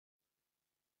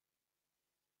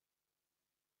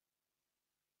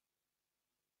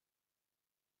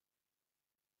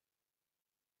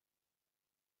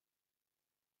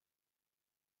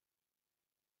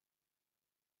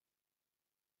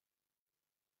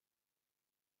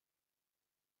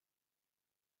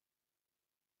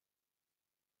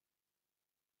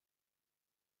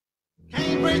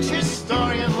Cambridge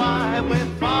Historian Live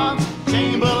with Fonz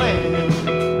Chamberlain.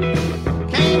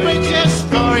 Cambridge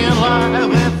Historian Live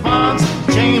with Fonz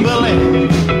Chamberlain.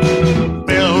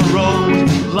 Bell Road,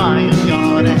 Lion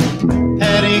Garden,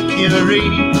 Petty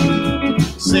Curie,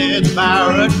 Sid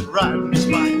Barrett, Ryan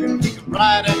Spire. You can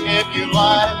ride her if you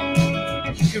like.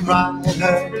 You can ride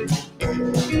her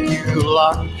if you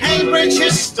like. Cambridge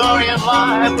Historian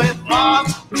Live with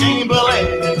Fonz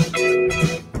Chamberlain.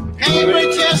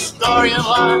 Cambridge Historian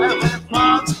Live with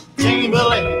Fonz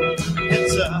Chamberlain.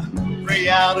 It's a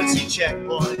reality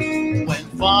checkpoint when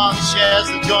Fonz shares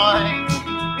the joint.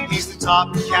 He's the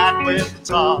top cat with the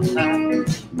top hat.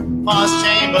 Fonz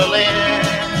Chamberlain,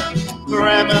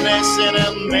 reminiscing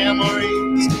in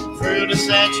memories through the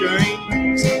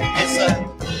centuries. It's a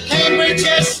Cambridge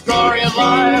Historian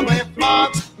Live with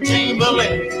Fonz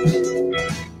Chamberlain.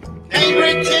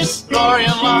 Cambridge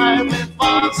Historian Live with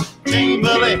Fonz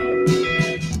Chamberlain.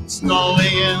 Snowy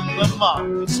in the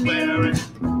market square,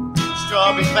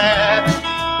 Strawberry Fair.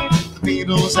 The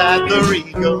Beatles at the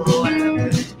Regal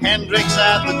and Hendrix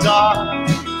at the Dark.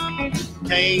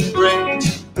 Cambridge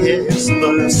is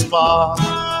the spa,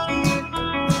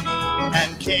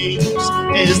 and King's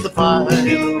is the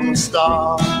final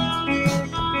star.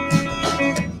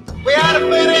 We had to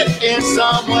fit it in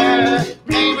somewhere.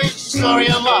 Cambridge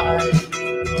Historian Live.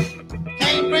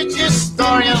 Cambridge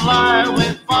Historian Live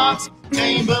with Fonz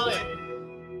Chamberlain.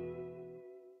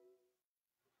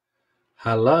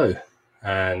 Hello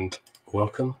and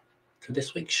welcome to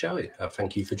this week's show.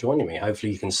 Thank you for joining me.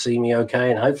 Hopefully you can see me okay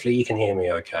and hopefully you can hear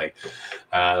me okay.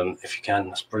 If you can,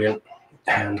 that's brilliant.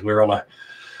 And we're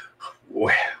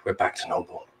back to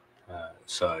normal.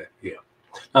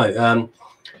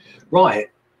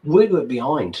 Right, we were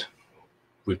behind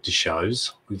with the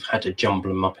shows. We've had to jumble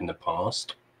them up in the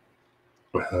past.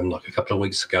 Like a couple of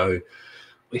weeks ago,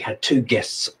 we had two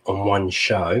guests on one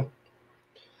show,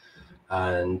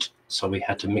 and so we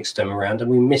had to mix them around, and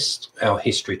we missed our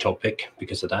history topic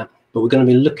because of that. But we're going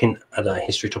to be looking at a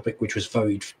history topic which was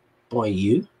voted by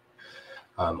you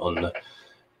on the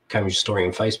Cambridge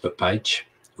Historian Facebook page.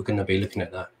 We're going to be looking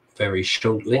at that very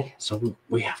shortly. So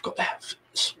we have got there.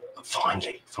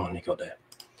 Finally got there.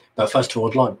 But first of all,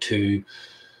 I'd like to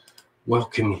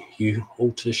welcome you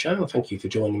all to the show, and thank you for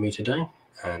joining me today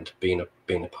and being a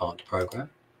part of the program.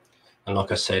 And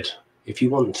like I said, if you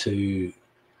want to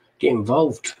get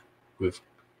involved with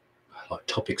like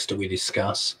topics that we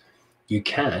discuss, you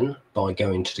can by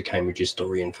going to the Cambridge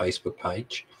Historian Facebook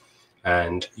page,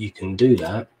 and you can do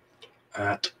that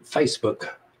at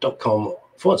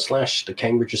facebook.com/the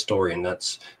Cambridge Historian.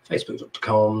 That's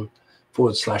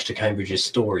facebook.com/the Cambridge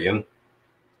Historian.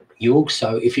 You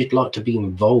also, if you'd like to be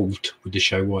involved with the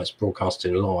show while it's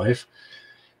broadcasting live,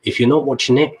 if you're not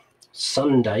watching it,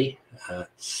 Sunday,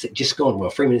 just gone,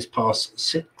 3 minutes past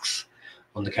 6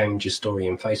 on the Cambridge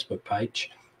Historian Facebook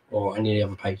page, or any of the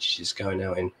other pages it's going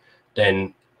out in,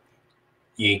 then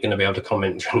you're going to be able to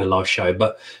comment during the live show.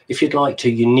 But if you'd like to,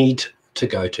 you need to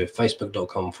go to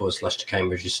facebook.com/the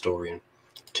Cambridge Historian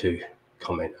to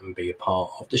comment and be a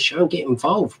part of the show and get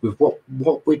involved with what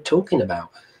we're talking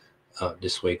about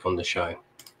this week on the show.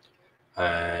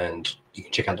 And you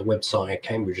can check out the website at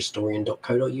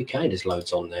cambridgehistorian.co.uk. There's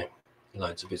loads on there,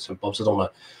 loads of bits and bobs. I don't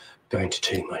want to go into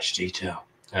too much detail.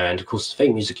 And of course, the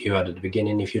theme music you had at the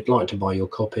beginning, if you'd like to buy your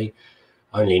copy,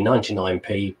 only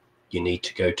 99p, you need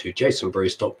to go to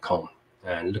jasonbruce.com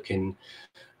and look in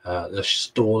the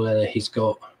store there he's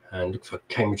got and look for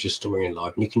Cambridge Historian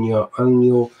Live. And you can own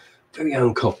your very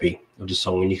own copy of the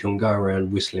song, and you can go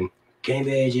around whistling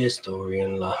Cambridge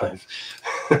Historian Live.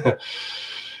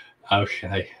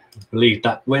 Okay, we'll leave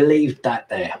that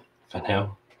there for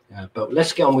now. But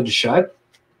let's get on with the show.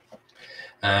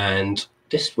 And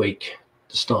this week,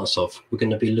 to start us off, we're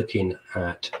going to be looking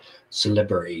at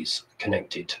celebrities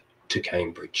connected to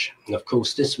Cambridge. And of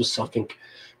course, this was something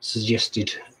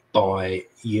suggested by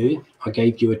you. I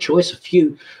gave you a choice a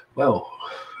few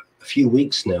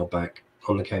weeks now back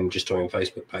on the Cambridge Historian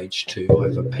Facebook page to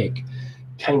either pick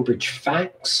Cambridge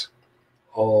facts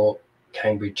or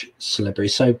Cambridge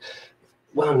celebrities. So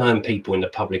well-known people in the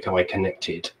public eye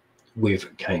connected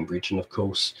with Cambridge. And of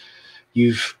course,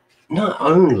 you've not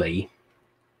only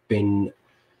been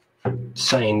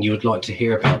saying you would like to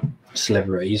hear about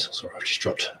celebrities. Sorry, I've just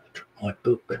dropped my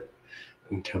book. You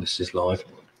can tell this is live.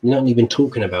 You've not only been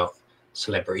talking about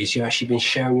celebrities, you've actually been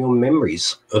sharing your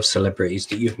memories of celebrities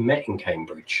that you've met in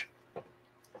Cambridge.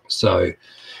 So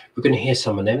we're going to hear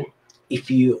some of them. If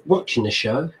you're watching the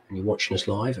show and you're watching us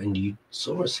live and you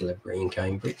saw a celebrity in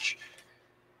Cambridge,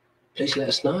 please let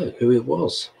us know who it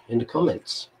was in the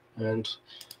comments, and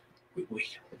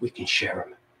we can share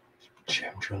them.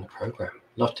 share them during the program.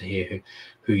 Love to hear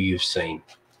who you've seen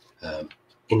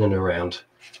in and around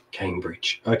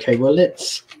Cambridge. Okay, well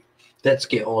let's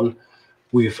get on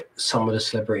with some of the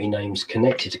celebrity names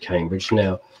connected to Cambridge.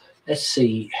 Now, let's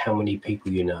see how many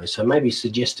people you know. So maybe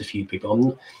suggest a few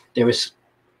people. There is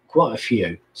quite a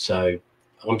few, so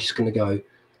I'm just going to go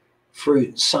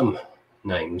through some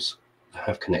names that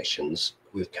have connections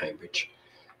with Cambridge,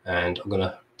 and I'm going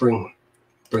to bring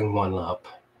one up.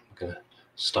 I'm going to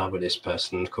start with this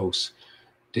person. Of course,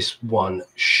 this one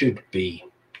should be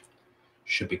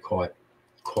quite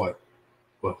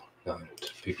well known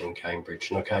to people in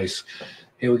Cambridge. In our case,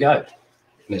 here we go.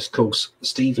 And it's, of course,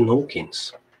 Stephen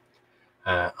Hawkins.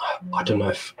 I don't know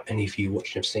if any of you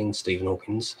watching have seen Stephen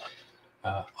Hawkins.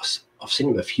 I've seen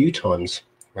him a few times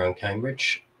around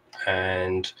Cambridge,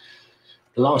 and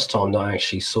the last time that I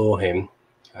actually saw him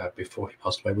before he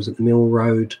passed away was at the Mill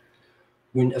Road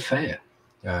Winter Fair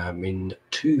in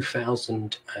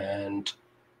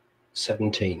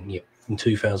 2017. Yeah, in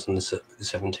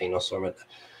 2017 I saw him at the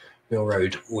Mill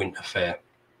Road Winter Fair.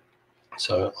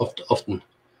 So often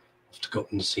I've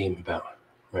gotten to see him about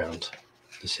around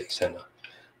the City Centre.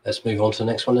 Let's move on to the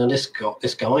next one. Now this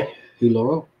guy,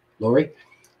 Hugh Laurie.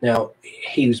 Now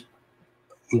he was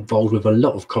involved with a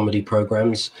lot of comedy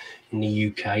programs in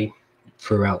the UK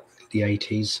throughout the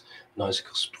 80s. Nice,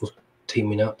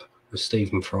 teaming up with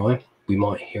Stephen Fry. We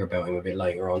might hear about him a bit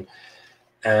later on.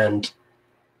 And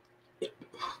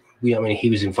he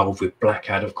was involved with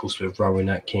Blackadder, of course, with Rowan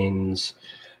Atkins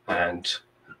and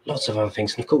lots of other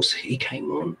things. And of course, he came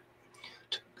on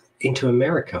into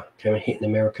America, came and hit in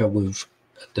America with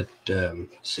the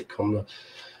sitcom.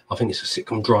 I think it's a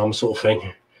sitcom drama sort of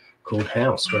thing called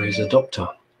House, where he's a doctor.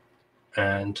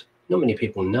 And not many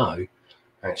people know,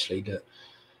 actually, that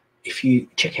if you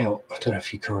check out, I don't know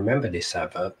if you can remember this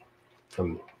advert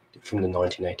from the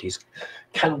 1980s,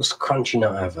 Kellogg's Crunchy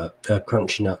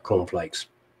Nut cornflakes.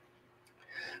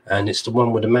 And it's the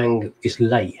one where the man is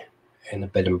late in a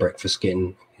bed and breakfast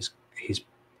getting his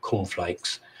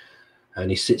cornflakes. And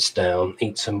he sits down,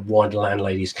 eats them while the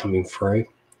landlady's coming through.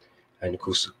 And of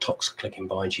course, the clock's clicking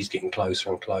by and she's getting closer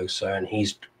and closer. And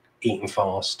he's eating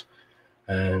fast.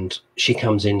 And she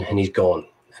comes in and he's gone.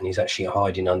 And he's actually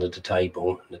hiding under the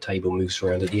table. And the table moves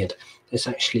around at the end. It's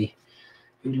actually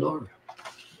Hugh Laurie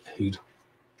who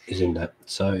is in that.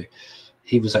 So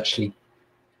he was actually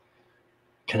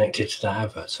connected to that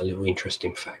advert. It's a little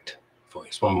interesting fact.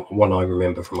 It's one I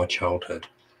remember from my childhood.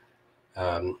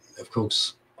 Of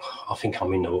course, I think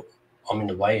I'm in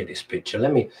the way of this picture.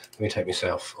 Let me take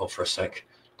myself off for a sec.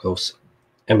 Of course,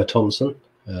 Emma Thompson.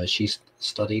 She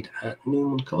studied at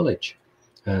Newman College,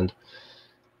 and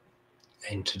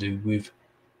to do with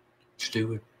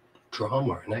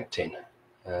drama and acting.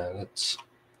 Let's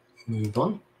move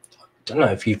on. I don't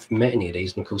know if you've met any of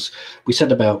these. And of course, we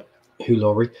said about Hugh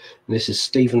Laurie. And this is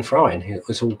Stephen Fry, and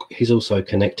he's also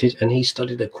connected, and he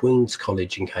studied at Queen's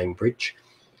College in Cambridge,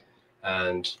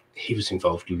 and he was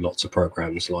involved in lots of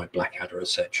programs like Blackadder,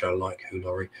 etc., like Hugh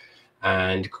Laurie.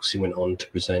 And of course, he went on to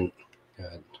present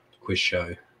the quiz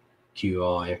show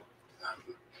QI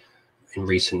in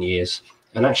recent years.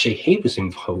 And actually, he was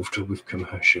involved with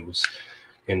commercials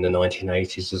in the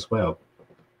 1980s as well.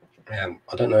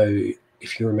 I don't know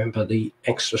if you remember the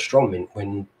Extra Strong Mint,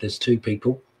 when there's two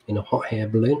people in a hot air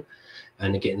balloon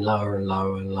and they're getting lower and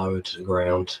lower and lower to the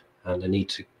ground, and they need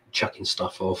to chucking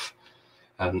stuff off.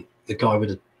 The guy with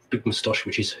the big moustache,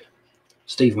 which is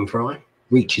Stephen Fry,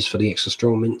 reaches for the Extra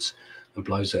Strong Mints and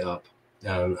blows it up,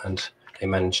 and they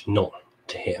manage not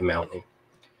to hit a mountain.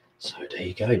 So there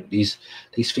you go. These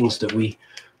things that we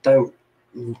don't,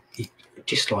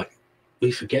 just like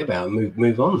we forget about and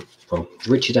move on from.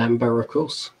 Richard Attenborough, of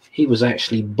course, he was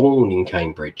actually born in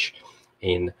Cambridge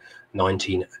in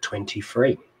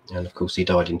 1923, and of course he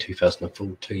died in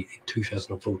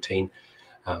 2014,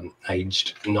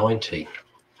 aged 90.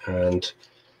 And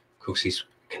of course he's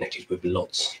connected with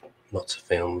lots of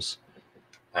films,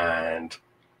 and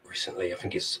recently I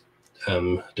think it's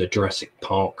the Jurassic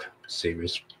Park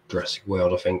series, Jurassic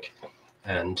World, I think,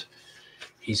 and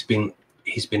he's been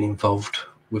involved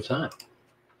with that.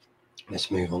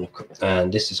 Let's move on.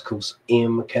 And this is, of course,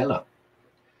 Ian McKellar.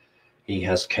 He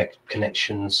has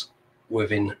connections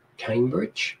within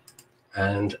Cambridge,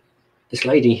 and this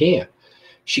lady here,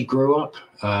 she grew up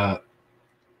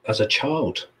as a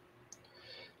child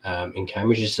in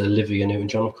Cambridge. This is Olivia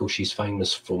Newton-John. Of course, she's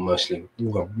famous for mostly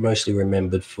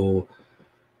remembered for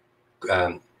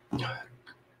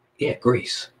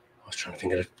Grease. I was trying to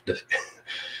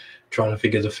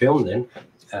think of the film then.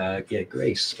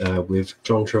 Grease with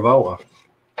John Travolta,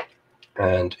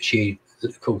 and she,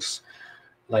 of course,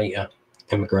 later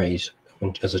emigrated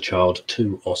as a child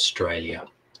to Australia.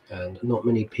 And not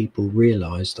many people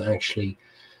realise that actually,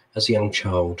 as a young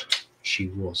child, she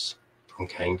was from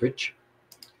Cambridge.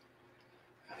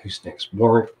 Who's next?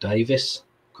 Warwick Davis.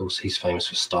 Of course, he's famous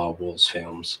for Star Wars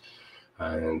films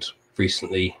and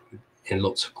recently in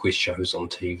lots of quiz shows on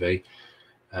TV.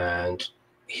 And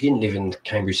he didn't live in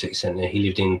Cambridge City Centre. He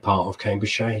lived in part of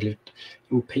Cambridgeshire. He lived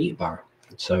in Peterborough.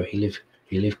 So he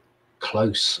lived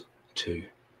close to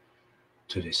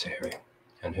this area.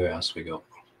 And who else we got?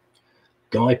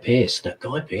 Guy Pearce. Now,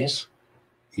 Guy Pearce,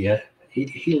 yeah,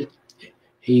 he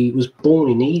was born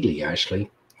in Ely, actually,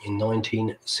 in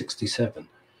 1967.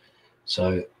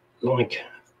 So, like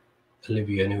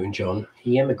Olivia Newton-John,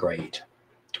 he emigrated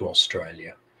to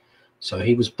Australia. So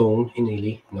he was born in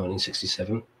Ely in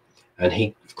 1967, and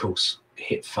he, of course,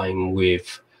 hit fame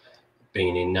with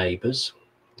being in Neighbours.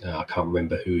 I can't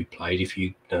remember who he played. If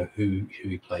you know who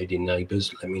he played in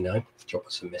Neighbours, let me know. Drop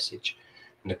us a message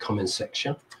in the comments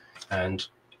section, and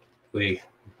we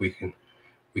can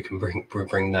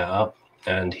bring that up.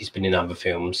 And he's been in other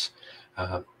films.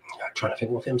 I'm trying to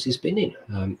think what films he's been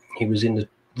in. He was in the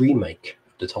remake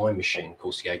of The Time Machine, of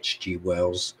course, the H.G.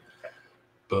 Wells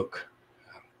book.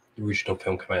 The original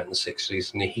film came out in the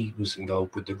 60s, and he was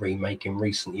involved with the remake in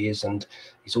recent years. And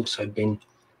he's also been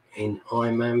in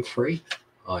Iron Man 3,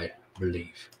 I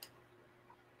believe.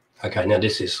 Okay, now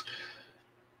this is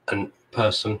a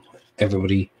person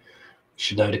everybody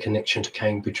should know the connection to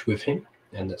Cambridge with him,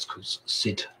 and that's called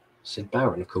Syd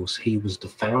Barrett. Of course, he was the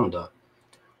founder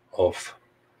of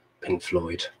Pink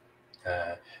Floyd.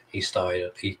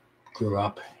 He grew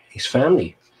up, his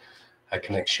family had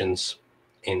connections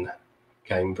in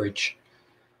Cambridge,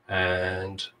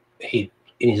 and in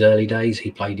his early days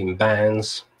he played in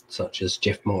bands such as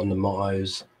Jeff Martin and the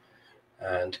Mottos,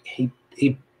 and he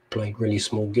played really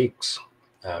small gigs,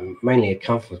 mainly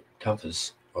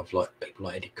covers of like people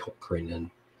like Eddie Cochran and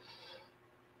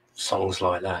songs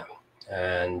like that.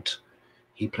 And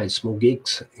he played small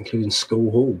gigs, including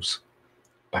school halls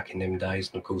back in them days.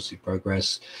 And of course, he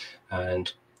progressed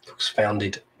and of course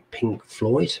founded Pink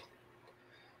Floyd.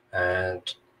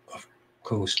 And of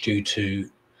course, due to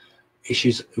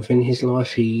issues within his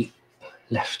life, he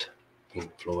left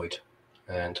Pink Floyd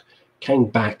and came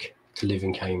back to live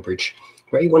in Cambridge,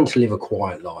 where he wanted to live a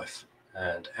quiet life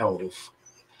and out of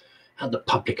the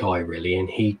public eye, really. And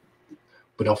he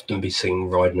would often be seen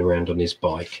riding around on his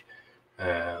bike.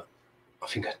 I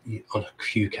think on a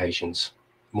few occasions,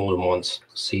 more than once,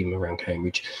 see him around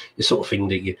Cambridge. The sort of thing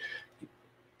that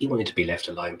he wanted to be left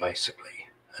alone, basically.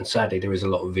 And sadly, there is a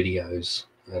lot of videos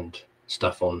and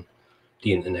stuff on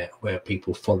the internet where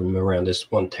people follow him around.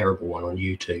 There's one terrible one on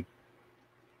YouTube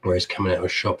where he's coming out of a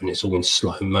shop and it's all in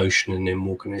slow motion and then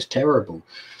walking. It's terrible.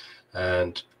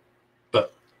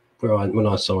 But when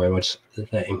I saw him, I just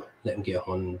let him get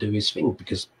on and do his thing,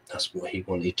 because that's what he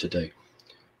wanted to do.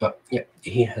 But yeah,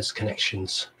 he has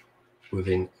connections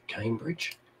within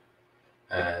Cambridge.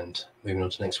 And moving on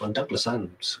to the next one, Douglas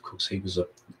Adams. Of course, he was a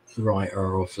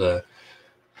writer of the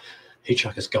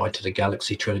Hitchhiker's Guide to the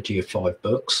Galaxy trilogy of 5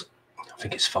 books. I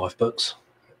think it's 5 books.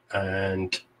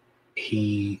 And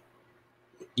he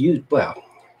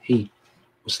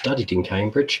was studied in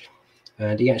Cambridge,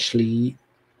 and he actually,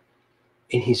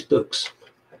 in his books,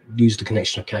 used the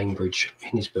connection of Cambridge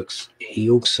in his books. He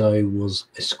also was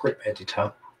a script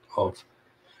editor of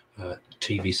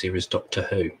TV series Doctor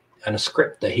Who, and a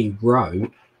script that he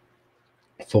wrote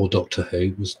for Doctor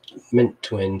Who was meant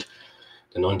to end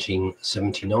the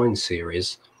 1979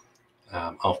 series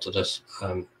after this,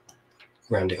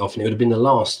 round it off, and it would have been the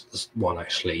last one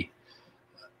actually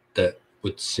that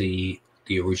would see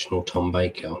the original Tom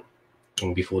Baker,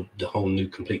 and before the whole new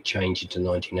complete change into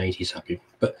 1980s happened.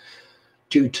 But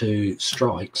due to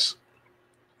strikes,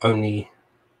 only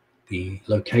the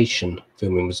location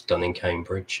filming was done in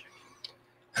Cambridge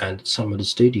and some of the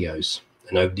studios.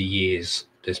 And over the years,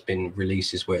 there's been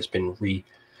releases where it's been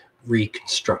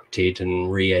reconstructed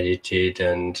and re-edited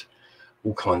and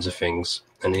all kinds of things.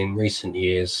 And in recent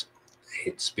years,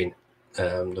 it's been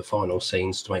the final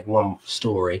scenes to make one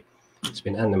story. It's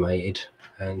been animated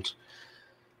and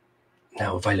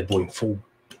now available in full,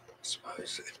 I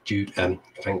suppose,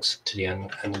 thanks to the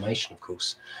animation, of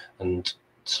course. And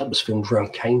some was filmed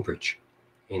around Cambridge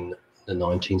in the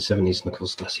 1970s, and of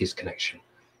course that's his connection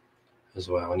as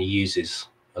well. And he uses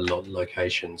a lot of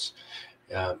locations,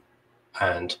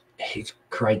 and he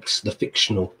creates the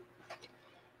fictional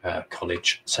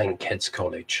college, St. Ked's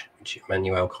College, which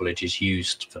Emmanuel College is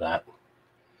used for that.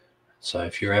 So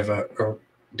if you're ever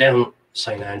down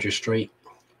St. Andrew Street,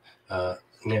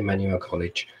 near Emmanuel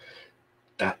College,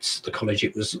 that's the college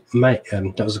it was made.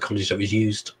 That was the college that was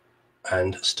used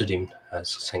and stood in as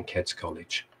St Ked's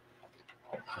College.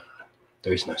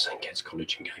 There is no St Ked's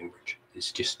College in Cambridge.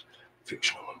 It's just a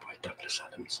fictional one by Douglas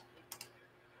Adams.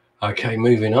 Okay,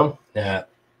 moving on.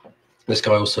 This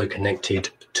guy also connected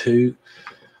to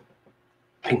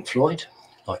Pink Floyd,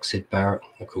 like Syd Barrett.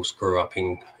 Of course, grew up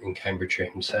in Cambridgeshire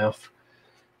himself.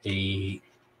 He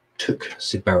took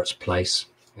Syd Barrett's place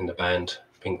in the band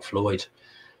Pink Floyd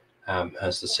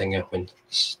as the singer when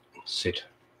Syd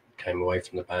came away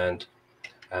from the band,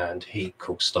 and he, of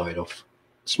course, started off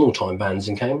small-time bands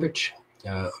in Cambridge.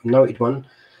 A noted one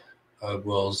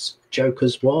was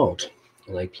Joker's Wild,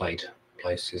 and they played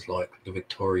places like the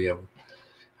Victoria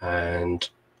and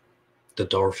the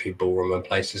Dorothy Ballroom and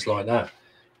places like that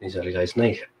in his early days. And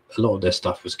a lot of their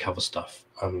stuff was cover stuff.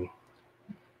 I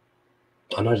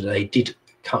know that they did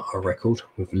cut a record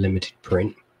with limited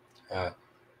print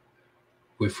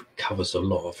with covers a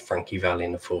lot of Frankie Valli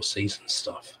and the Four Seasons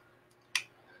stuff.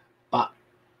 But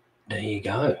there you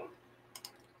go.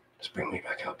 Let's bring me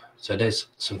back up. So there's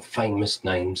some famous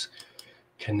names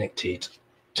connected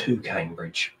to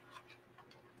Cambridge.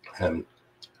 I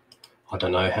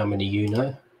don't know how many you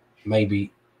know.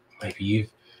 Maybe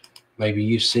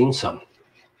you've seen some.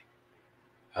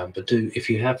 But if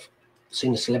you have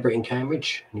seen a celebrity in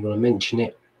Cambridge and you want to mention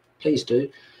it, please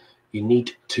do. You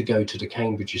need to go to the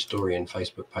Cambridge Historian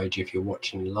Facebook page if you're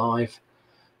watching live,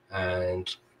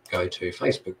 and go to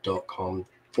facebook.com/the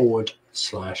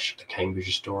Cambridge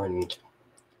Historian.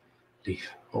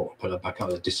 Put that back up.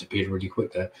 It disappeared really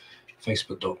quick there.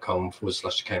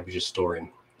 Facebook.com/the Cambridge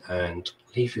Historian, and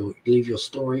leave your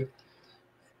story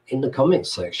in the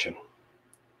comments section.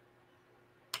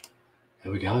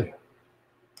 There we go.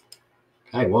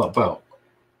 Okay, what about?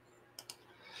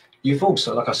 You've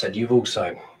also, like I said,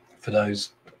 for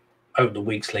those over the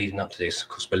weeks leading up to this, of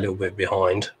course, we're a little bit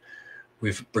behind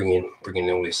with bringing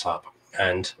all this up,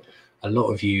 and a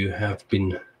lot of you have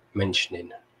been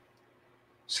mentioning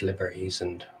celebrities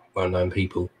and well-known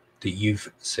people that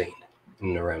you've seen in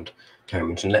and around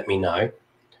Cambridge, and let me know.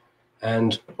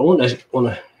 And I want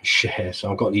to share.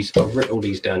 So I've written all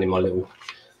these down in my little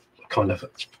kind of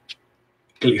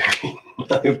glittery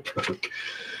notebook.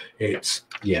 It's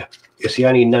the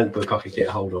only notebook I could get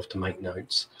hold of to make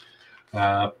notes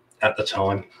at the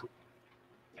time.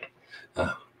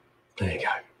 There you go.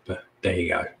 But there you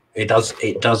go. It does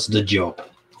the job.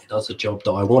 It does the job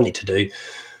that I wanted to do,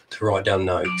 to write down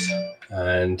notes,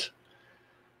 and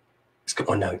it's got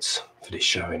my notes for this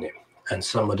show in it, and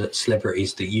some of the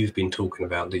celebrities that you've been talking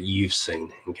about that you've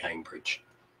seen in Cambridge.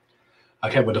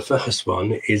 Okay, well, the first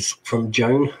one is from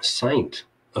Joan Saint.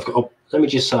 Let me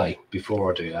just say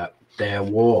before I do that, there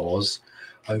was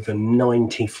over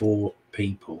 94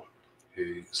 people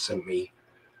who sent me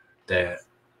their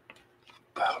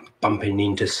bumping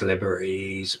into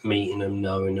celebrities, meeting them,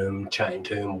 knowing them, chatting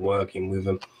to them, working with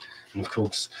them. And of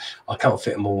course, I can't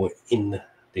fit them all in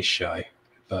this show,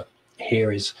 but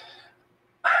here is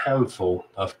a handful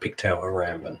I've picked out at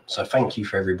random. So thank you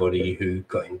for everybody who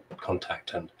got in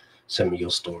contact and sent me your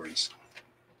stories.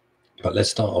 But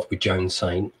let's start off with Joan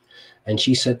Saint. And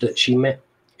she said that she met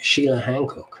Sheila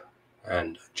Hancock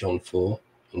and John Fore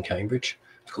in Cambridge.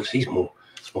 Of course, he's more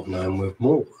known with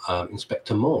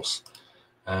Inspector Morse.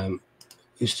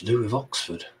 Used to do with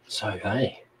Oxford. So,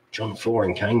 hey, John Fore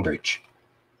in Cambridge.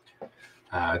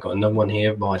 Got another one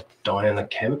here by Diana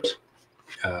Kemp.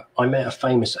 I met a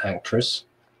famous actress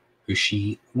who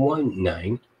she won't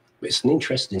name, but it's an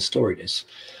interesting story, this,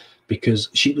 because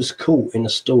she was caught in a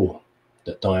store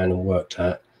that Diana worked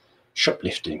at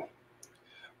shoplifting.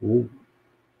 Ooh.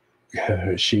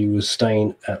 She was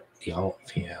staying at the Art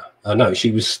Theatre. No,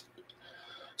 she was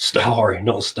starring,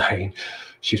 not staying.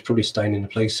 She was probably staying in the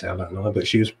police cell that night, but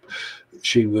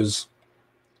she was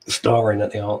starring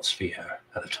at the Arts Theatre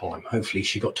at the time. Hopefully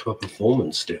she got to a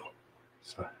performance still.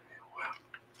 So, wow.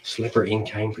 Celebrity in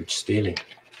Cambridge stealing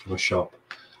from a shop.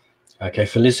 Okay,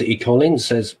 Felicity Collins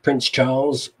says Prince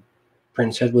Charles,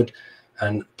 Prince Edward,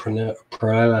 and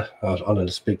Prunella, I don't know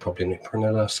to speak properly,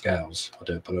 Prunella Scales. I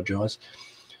do apologise.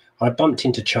 I bumped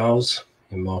into Charles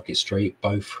in Market Street,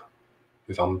 both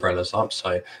with umbrellas up, so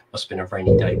it must have been a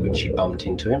rainy day when she bumped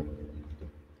into him.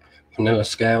 Prunella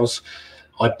Scales,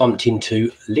 I bumped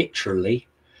into literally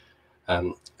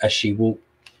as she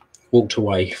walked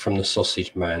away from the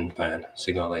sausage man van.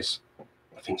 Signales.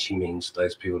 I think she means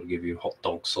those people who give you hot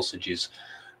dog sausages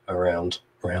around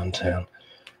town,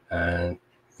 and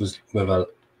was with her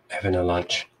having a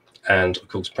lunch. And of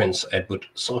course, Prince Edward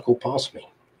cycled past me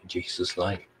in Jesus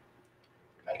Lane.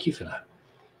 Thank you for that.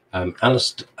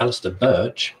 Alistair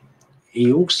Birch,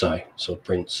 he also saw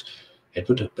Prince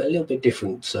Edward, but a little bit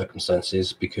different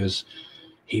circumstances, because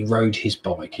he rode his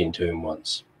bike into him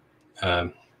once.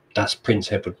 That's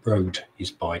Prince Edward rode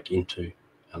his bike into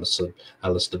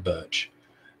Alistair Birch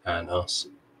and us.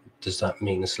 Does that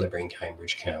mean a celebrity in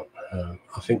Cambridge count?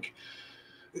 I think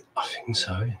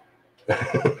so.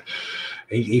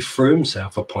 he threw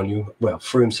himself upon you. Well,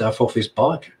 threw himself off his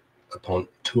bike upon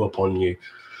you.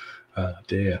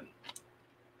 Dear.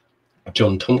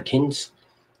 John Tompkins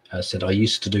said, I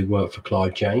used to do work for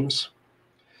Clive James.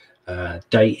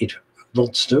 Dated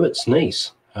Rod Stewart's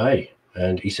niece. Hey,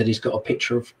 and he said he's got a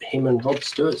picture of him and Rod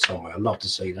Stewart somewhere. I'd love to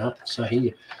see that. So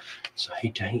he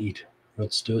dated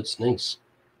Rod Stewart's niece.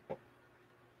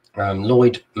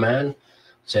 Lloyd Mann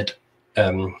said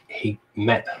he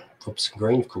met Robson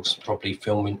Green, of course, probably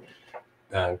filming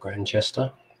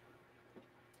Grantchester.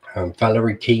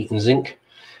 Valerie Keaton-Zink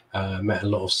met a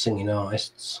lot of singing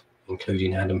artists,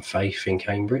 including Adam Faith in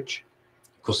Cambridge.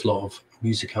 Of course, a lot of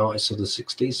music artists of the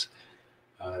 60s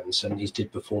and 70s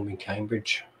did perform in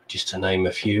Cambridge, just to name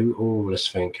a few. Oh, let's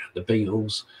think. The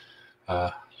Beatles,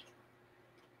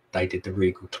 they did the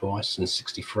Regal twice in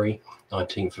 63,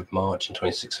 19th of March and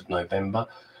 26th of November.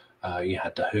 You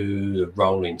had The Who, the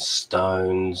Rolling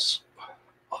Stones,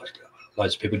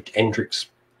 loads of people. Hendrix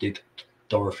did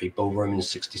Dorothy Ballroom in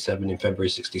 67, in February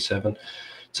 67.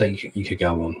 So you could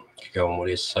go on. You could go on what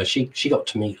is. So she got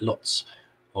to meet lots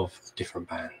of different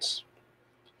bands.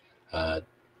 I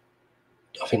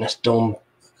think that's Dawn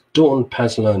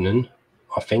Paslonen.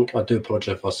 I do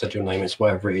apologise if I said your name. It's the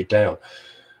way I've written it down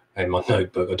in my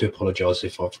notebook. I do apologise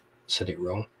if I've said it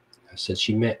wrong. I said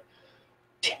she met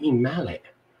Timmy Mallet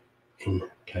in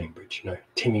Cambridge. You know,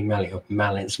 Timmy Mallet of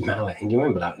Mallet's Mallet. And you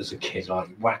remember that as a kid, like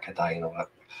Whack-A-Day and all that.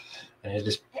 And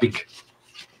this big,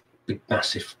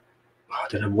 massive, I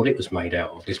don't know what it was made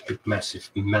out of, this big, massive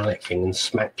mallet thing, and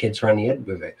smack kids around the head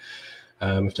with it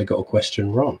if they got a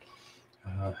question wrong.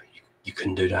 You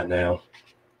couldn't do that now.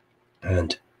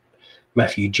 And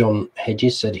Matthew John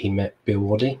Hedges said he met Bill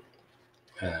Waddy.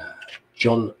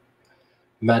 John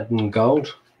Madden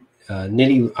Gold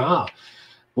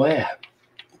where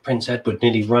Prince Edward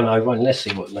nearly run over, and let's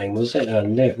see what name was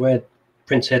it, where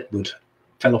Prince Edward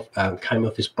fell off, came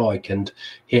off his bike and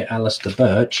hit Alistair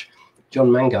Birch.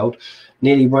 John Mangold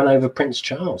nearly run over Prince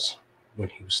Charles when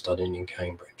he was studying in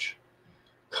Cambridge.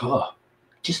 God,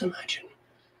 just imagine.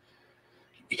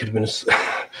 It could have been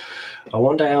I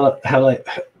wonder how that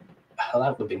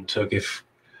would have been took if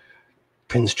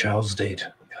Prince Charles did.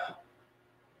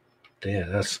 Dear,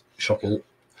 that's shocking.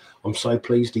 I'm so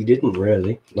pleased he didn't,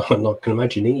 really. I can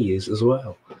imagine he is as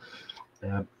well.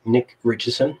 Nick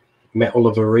Richardson met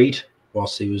Oliver Reed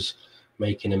whilst he was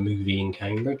making a movie in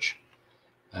Cambridge.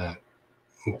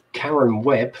 Karen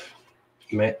Webb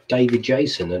met David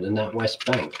Jason at the NatWest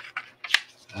Bank.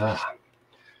 I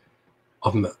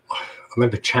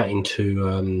remember chatting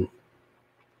to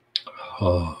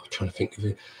I'm trying to think of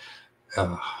it.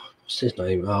 What's his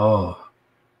name? You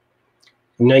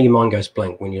know, your mind goes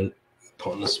blank when you're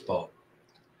put on the spot.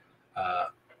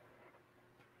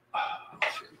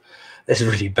 This is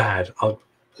really bad.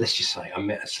 Let's just say I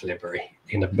met a celebrity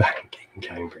in a bank in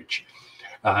Cambridge.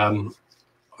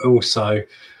 Also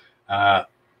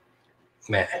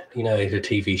met, you know, the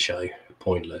TV show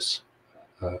Pointless.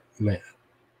 Met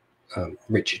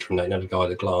Richard from that, the guy with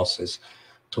the glasses,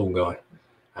 tall guy,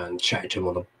 and chatted to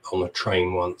him on a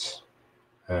train once.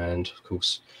 And of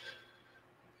course,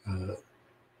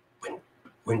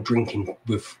 when drinking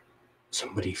with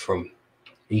somebody from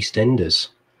EastEnders,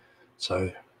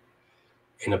 so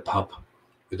in a pub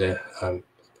with a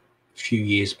few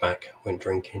years back, went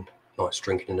drinking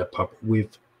in a pub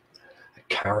with a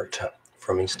character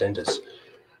from EastEnders. I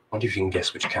wonder if you can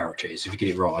guess which character it is. If you get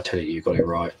it right, I tell you got it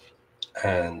right.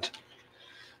 And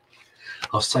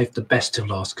I'll save the best till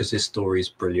last because this story is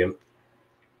brilliant.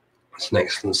 It's an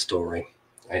excellent story.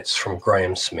 It's from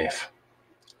Graham Smith.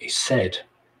 He said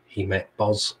he met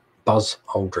Buzz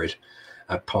Aldred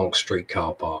at Park Street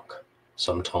car park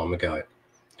some time ago.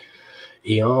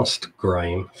 He asked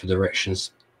Graham for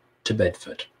directions to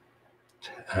Bedford,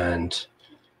 and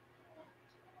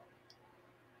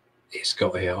it's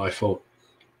got here. I thought,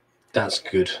 that's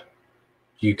good.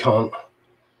 You can't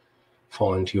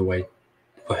find your way.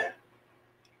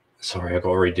 Sorry, I've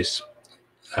got to read this.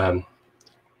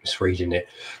 Misreading it.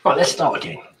 Right, let's start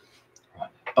again.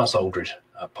 Right. Buzz Aldred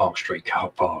at Park Street car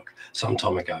park some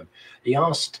time ago. He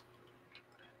asked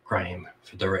Graham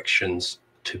for directions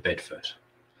to Bedford.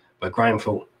 But Graham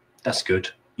thought, that's good.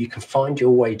 You can find your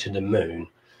way to the moon,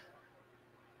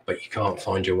 but you can't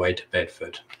find your way to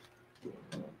Bedford.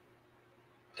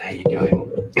 There you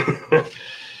go.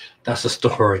 That's the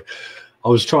story. I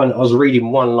was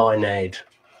reading one line ahead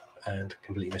and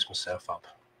completely messed myself up.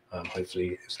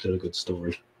 Hopefully it's still a good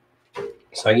story.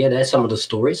 So yeah, there's some of the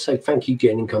stories. So thank you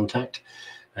getting in contact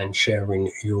and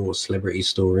sharing your celebrity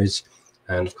stories.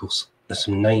 And of course, there's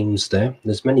some names there.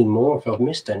 There's many more. If I've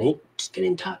missed any, just get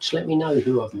in touch. Let me know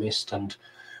who I've missed, and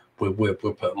we'll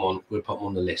put them on. We'll put them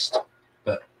on the list.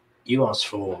 But you asked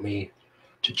for me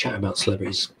to chat about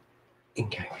celebrities in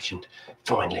Cambridge, and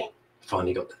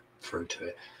finally got through to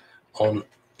it on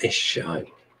this show.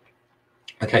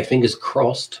 Okay, fingers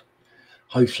crossed.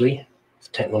 Hopefully,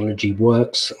 if technology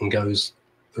works and goes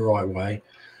the right way.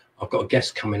 I've got a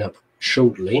guest coming up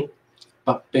shortly,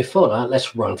 but before that,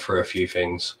 let's run through a few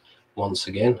things once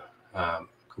again. Of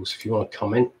course, if you want to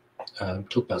comment,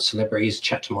 talk about celebrities,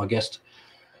 chat to my guest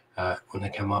when they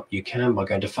come up, you can by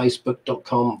going to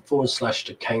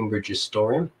facebook.com/the Cambridge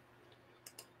Historian.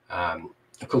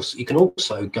 Of course, you can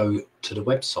also go to the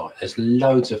website. There's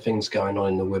loads of things going on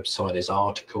in the website. There's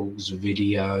articles,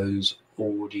 videos,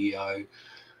 audio,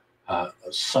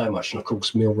 so much. And of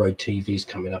course, Mill Road TV is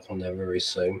coming up on there very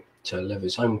soon. So it'll have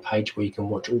its own page where you can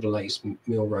watch all the latest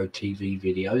Mill Road TV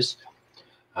videos.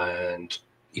 And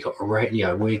you've got a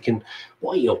radio where you can,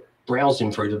 while you're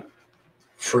browsing through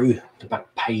the back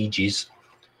pages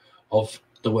of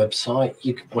the website,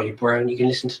 while you're browsing, you can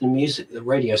listen to the music, the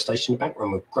radio station in the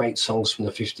background with great songs from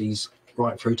the 50s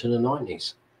right through to the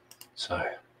 90s. So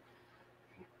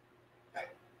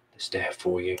it's there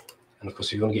for you. And of course,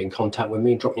 if you want to get in contact with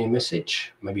me, drop me a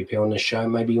message, maybe appear on the show,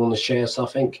 maybe you want to share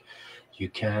something, you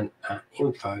can at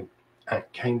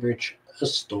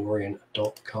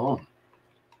info@cambridgehistorian.com.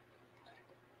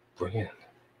 Brilliant.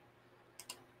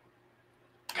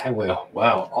 Okay, well,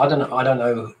 wow, I don't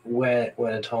know where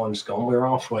the time's gone. We're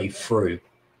halfway through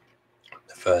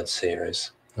the third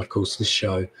series. Of course, this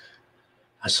show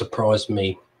has surprised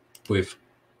me with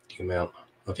the amount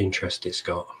of interest it's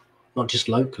got, not just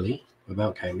locally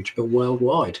about Cambridge, but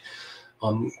worldwide.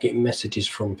 I'm getting messages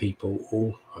from people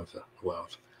all over the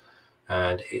world,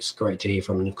 and it's great to hear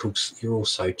from them. And of course, you're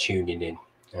also tuning in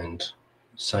and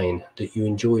saying that you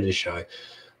enjoy the show.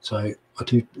 So I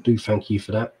do thank you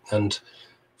for that. And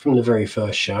from the very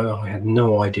first show, I had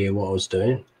no idea what I was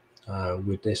doing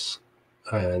with this,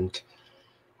 and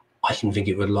I didn't think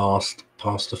it would last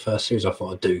past the first series. I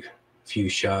thought I'd do a few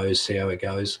shows, see how it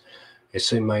goes. It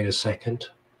soon made a second,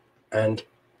 and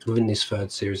within this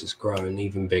third series, it's grown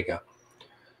even bigger.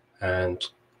 And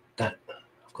that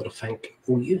I've got to thank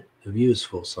all you, the viewers,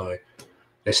 for. So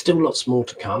there's still lots more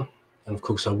to come. And of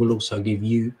course, I will also give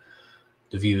you,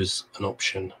 the viewers, an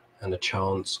option and a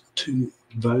chance to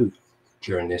vote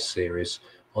during this series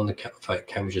on the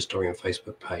Cambridge Historian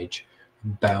Facebook page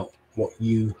about what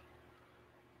you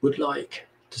would like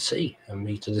to see and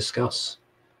me to discuss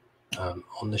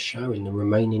on the show in the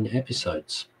remaining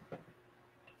episodes.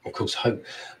 Of course,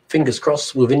 fingers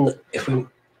crossed, if we're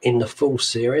in the full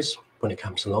series, when it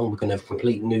comes along, we're going to have a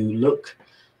complete new look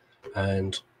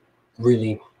and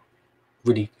really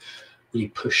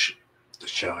push the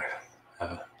show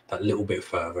that little bit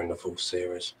further in the full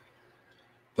series.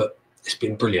 But it's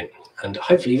been brilliant, and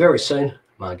hopefully very soon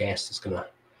my guest is going to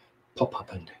pop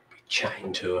up and be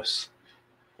chatting to us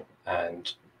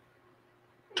and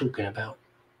talking about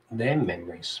their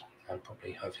memories, and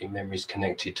probably hopefully memories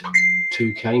connected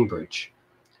to Cambridge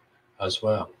as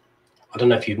well. I don't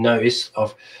know if you've noticed,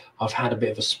 I've had a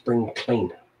bit of a spring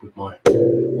clean with my,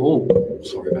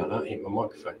 sorry about that, hit my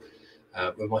microphone,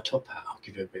 with my top hat. I'll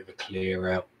give it a bit of a clear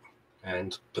out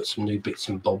and put some new bits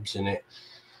and bobs in it.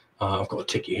 I've got a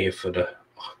ticket here for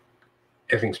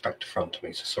everything's back to front to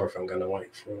me, so sorry if I'm going to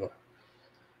wait for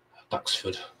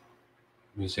Duxford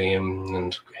Museum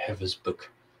and Heather's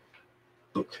book.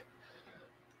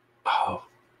 Oh,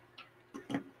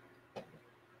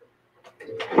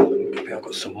 I've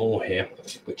got some more here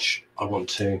which I want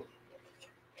to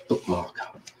bookmark,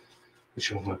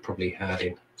 which I'm going to probably add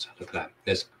in. So look at that.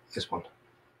 There's this one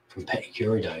from Petty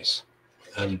Curie days,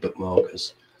 early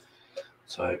bookmarkers.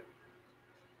 So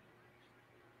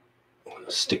I'm going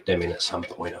to stick them in at some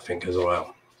point, I think, as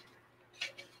well.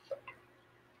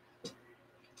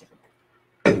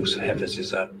 Also, Heather's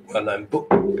is a well-known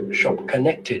bookshop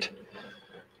connected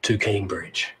to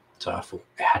Cambridge, so I thought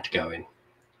it had to go in.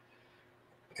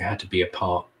 It had to be a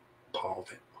part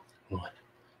of it. Right.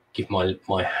 Give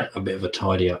my hat a bit of a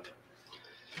tidy up.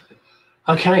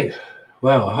 Okay,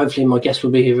 well, hopefully my guest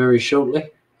will be here very shortly.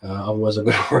 Otherwise, I've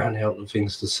got to run out of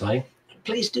things to say.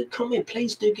 Please do comment.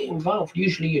 Please do get involved.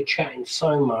 Usually you're chatting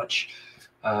so much,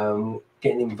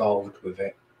 getting involved with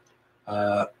it.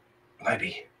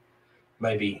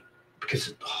 Maybe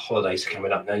because the holidays are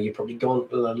coming up now, you've probably gone,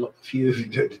 a few of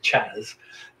the chatters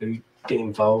who get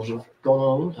involved have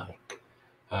gone on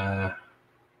holiday.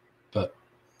 But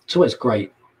it's always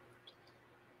great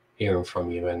hearing from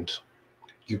you and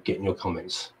you getting your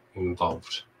comments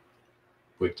involved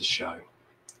with the show.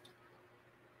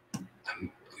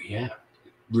 Yeah,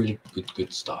 really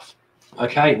good stuff.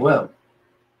 Okay, well,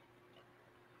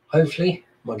 hopefully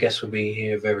my guest will be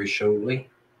here very shortly,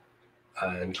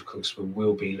 and of course we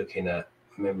will be looking at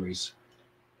memories,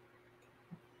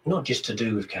 not just to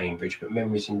do with Cambridge, but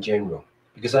memories in general,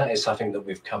 because that is something that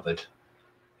we've covered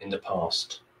in the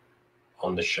past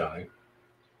on the show.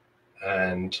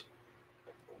 And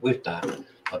with that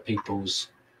are people's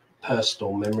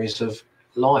personal memories of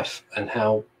life and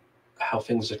how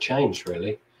things have changed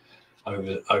really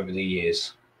over the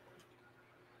years.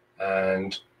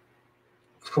 And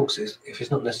of course, if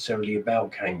it's not necessarily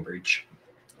about Cambridge,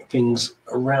 things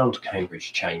around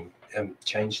Cambridge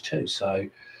change too. So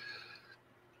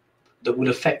that would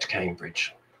affect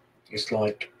Cambridge. It's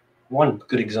like one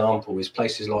good example is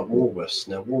places like Walworths.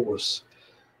 Now, Walworths,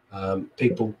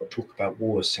 people talk about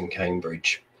Walworths in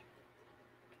Cambridge.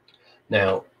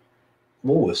 Now,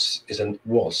 Walworths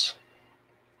was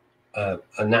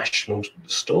a national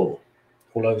store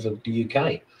all over the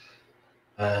UK,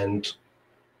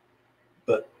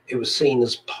 but it was seen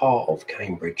as part of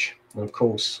Cambridge. And of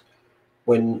course,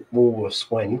 when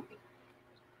Walworths went,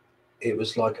 it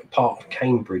was like a part of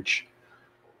Cambridge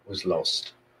was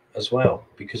lost as well,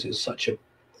 because it was such a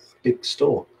big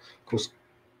store. Of course,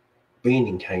 being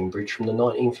in Cambridge from the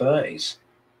 1930s,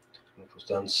 and of course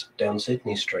down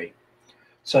Sydney Street.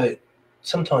 So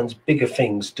sometimes bigger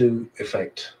things do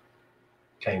affect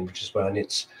Cambridge as well, and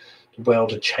it's the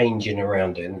world are changing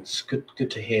around it, and it's good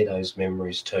to hear those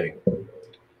memories too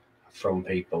from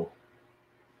people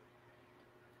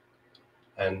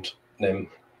and them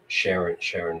sharing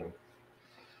them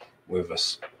with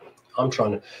us. I'm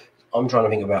trying to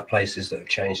think about places that have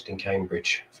changed in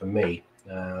Cambridge for me.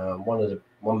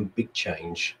 One big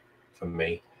change for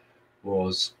me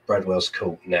was Bradwell's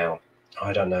Court. Now,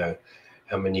 I don't know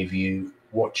how many of you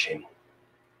watching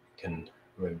can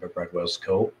remember Bradwell's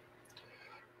Court,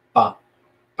 but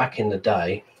back in the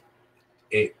day,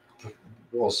 it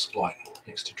was like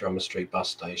next to Drummer Street bus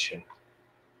station,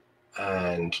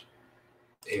 and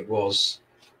it was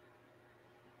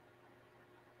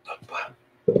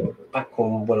back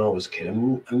when I was a kid, a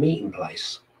meeting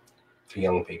place for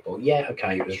young people. Yeah,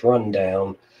 okay, it was run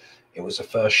down. It was the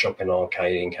first shopping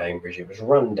arcade in Cambridge. It was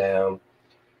run down.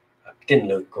 Didn't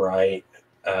look great.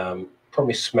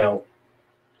 Probably smelt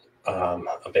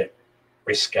a bit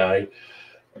risque.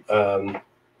 But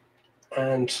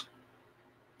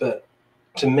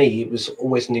to me, it was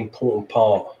always an important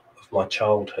part of my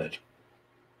childhood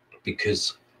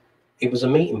because it was a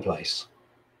meeting place,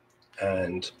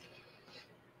 and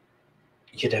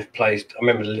you'd have placed. I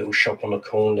remember the little shop on the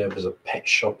corner. There was a pet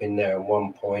shop in there at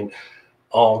one point.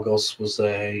 Argos was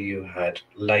there. You had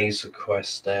Laser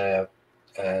Quest there,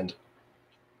 and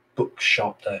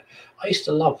bookshop there. I used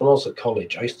to love when I was at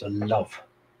college. I used to love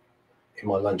in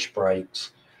my lunch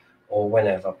breaks or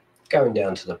whenever going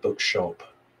down to the bookshop,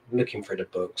 looking through the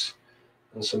books,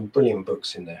 and some brilliant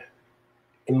books in there.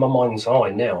 In my mind's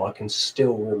eye now, I can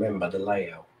still remember the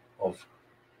layout of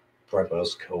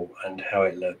Bradwell's Court and how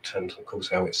it looked, and of course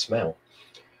how it smelled.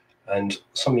 And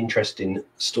some interesting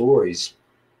stories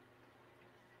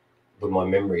with my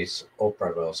memories of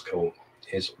Bradwell's Court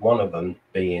is one of them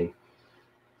being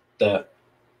that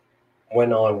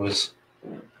when I was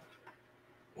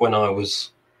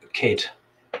a kid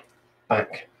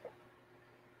back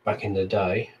in the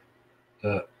day,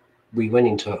 that we went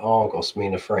into Argos, me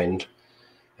and a friend,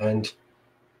 and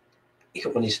he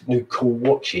got one of these new cool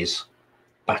watches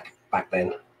back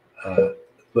then,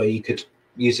 where you could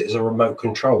use it as a remote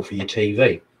control for your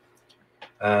TV,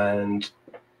 and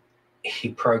he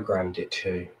programmed it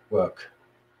to work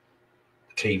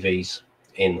TVs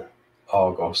in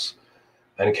Argos,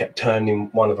 and he kept turning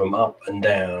one of them up and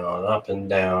down,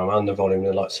 on the volume,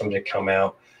 and like somebody come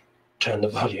out, turn the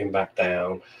volume back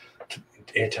down,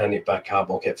 turn it back up,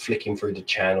 or kept flicking through the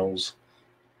channels.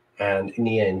 And in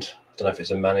the end, I don't know if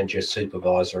it's a manager,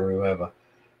 supervisor, or whoever,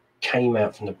 came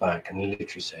out from the back and he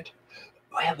literally said,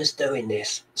 "Whoever's doing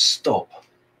this, stop."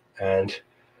 And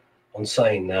on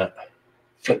saying that,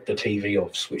 flipped the TV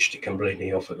off, switched it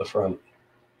completely off at the front.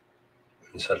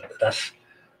 And so that's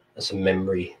a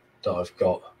memory that I've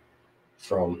got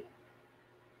from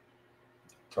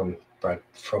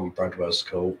Bradwell's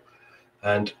Court.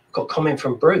 And got a comment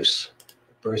from Bruce.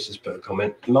 Bruce has put a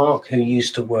comment. Mark, who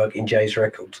used to work in Jay's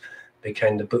Records,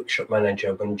 became the bookshop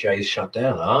manager when Jay's shut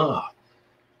down.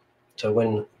 So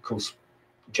when, of course,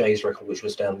 Jay's Record, which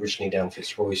was originally down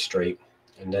Fitzroy Street,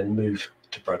 and then moved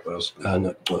to Bradwell's,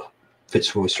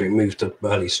 Fitzroy Street, moved to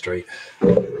Burley Street,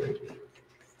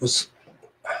 was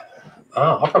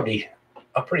I probably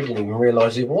didn't even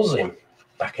realise it was him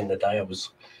back in the day.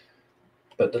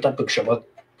 But that bookshop was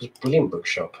a brilliant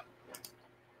bookshop.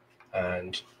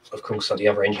 And of course, at the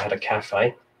other end, you had a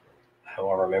cafe. How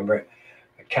I remember it,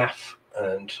 a cafe,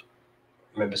 and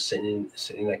I remember sitting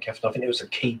in that cafe. I think it was a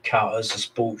Key Cutters, a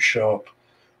sports shop,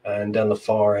 and down the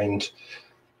far end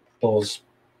was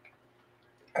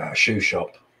a shoe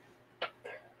shop.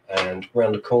 And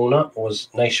round the corner was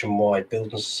Nationwide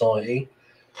Building Society,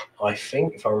 I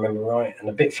think, if I remember right. And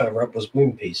a bit further up was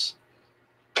Wimpy's.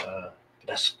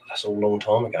 That's all a long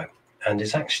time ago. And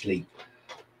it's thanks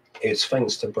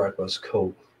to Bradwell's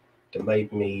Court that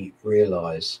made me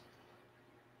realise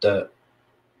that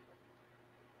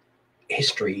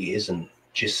history isn't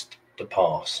just the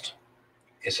past,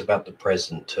 it's about the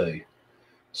present too.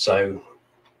 So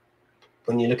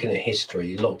when you're looking at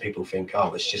history, a lot of people think,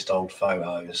 oh, it's just old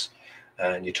photos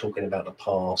and you're talking about the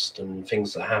past and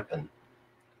things that happen.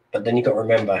 But then you've got to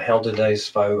remember, how did those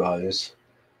photos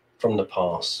from the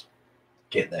past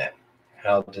get there?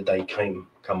 How did they come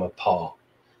a part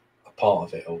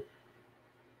of it all?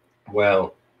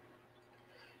 Well,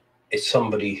 it's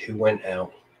somebody who went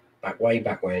out way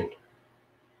back when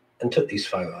and took these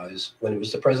photos when it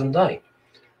was the present day.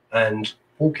 And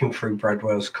walking through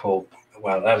Bradwell's Court,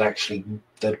 well,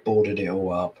 they'd boarded it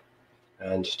all up,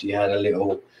 and you had a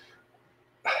little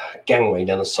gangway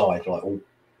down the side, like all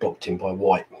blocked in by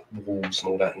white walls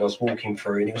and all that. And I was walking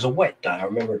through, and it was a wet day. I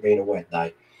remember it being a wet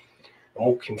day. I'm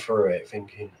walking through it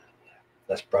thinking,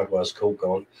 that's Bradwell's Court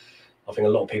gone. I think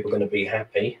a lot of people are going to be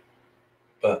happy,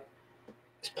 but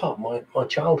it's part of my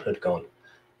childhood gone.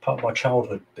 Part of my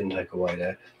childhood been taken away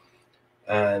there.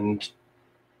 And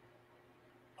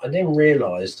I then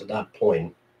realised at that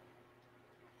point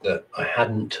that I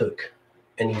hadn't took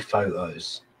any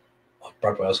photos of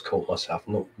Bradwell's Court myself,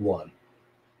 not one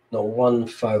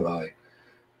photo.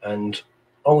 And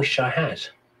I wish I had.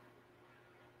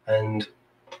 And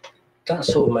that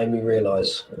sort of made me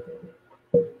realise,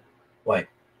 wait,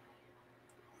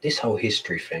 this whole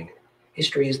history thing,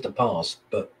 history is the past,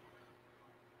 but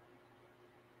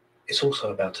it's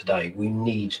also about today. We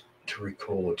need to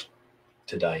record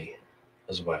today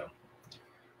as well.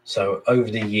 So over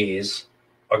the years,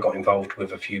 I got involved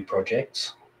with a few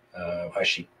projects. I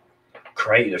actually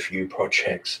created a few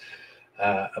projects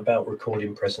about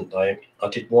recording present day. I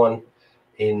did one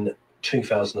in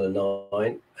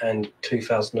 2009 and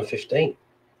 2015,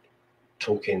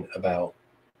 talking about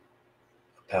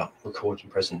recording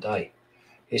present day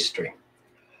history.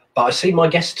 But I see my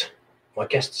guest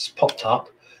has popped up.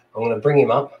 I'm going to bring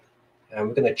him up, and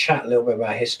we're going to chat a little bit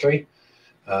about history.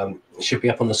 It should be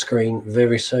up on the screen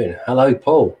very soon. Hello,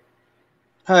 Paul.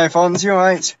 Hi, Fonz. You all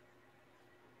right?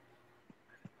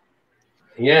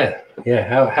 Yeah.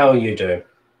 How are you doing?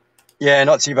 Yeah,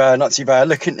 not too bad.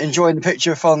 Enjoying the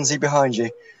picture of Fonzie behind you.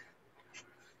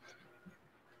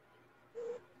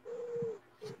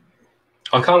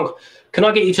 Can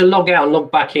I get you to log out and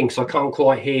log back in, because I can't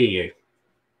quite hear you.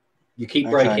 You keep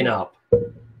breaking up.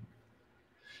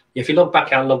 If you log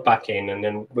back out and log back in, and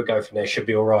then we'll go from there. Should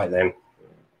be all right then.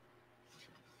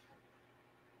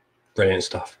 Brilliant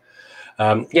stuff.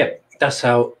 That's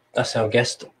our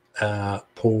guest,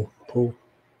 Paul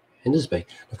Hendersby.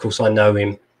 Of course, I know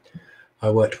him. I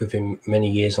worked with him many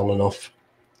years on and off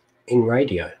in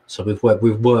radio. So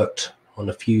we've worked on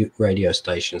a few radio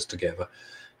stations together,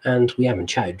 and we haven't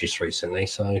chatted just recently.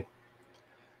 So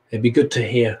it'd be good to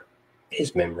hear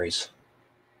his memories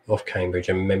of Cambridge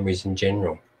and memories in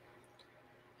general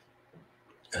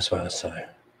as well. So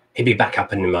he'll be back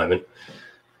up in a moment.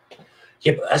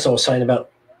 Yeah, but as I was saying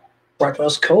about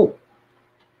Bradwell's Court,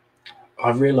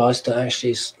 I've realised that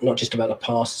actually it's not just about the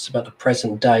past, it's about the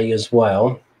present day as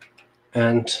well.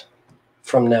 And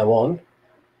from now on,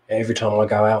 every time I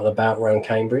go out and about around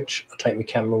Cambridge, I take my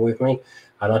camera with me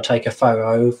and I take a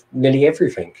photo of nearly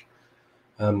everything.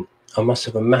 I must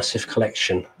have a massive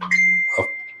collection of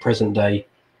present day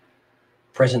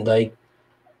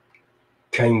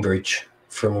Cambridge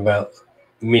from about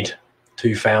mid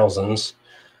 2000s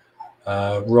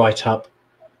right up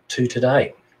to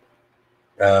today.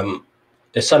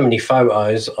 There's so many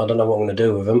photos, I don't know what I'm going to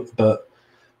do with them, but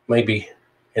maybe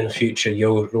in the future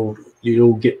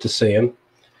you'll get to see them.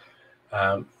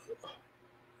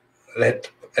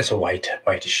 There's a way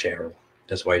to share them.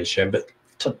 There's a way to share them, but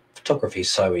photography is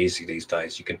so easy these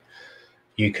days.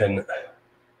 You can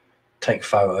take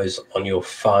photos on your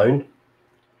phone.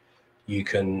 You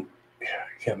don't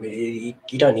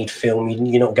need film.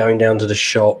 You're not going down to the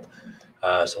shop.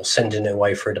 So sending it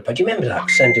away through the post. Do you remember that?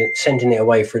 Sending it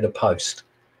away through the post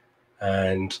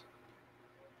and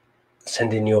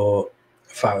sending your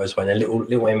photos in a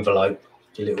little envelope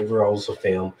your little rolls of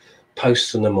film,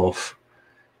 posting them off,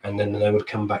 and then they would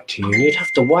come back to you, and you'd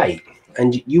have to wait,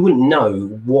 and you wouldn't know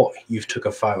what you've took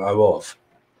a photo of.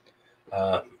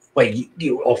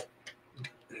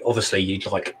 Obviously you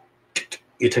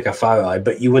took a photo,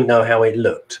 but you wouldn't know how it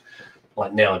looked.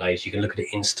 Like nowadays, you can look at it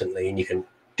instantly, and you can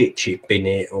ditch it, bin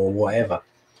it, or whatever.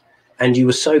 And you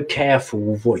were so careful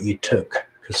with what you took,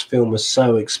 because film was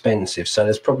so expensive. So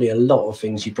there's probably a lot of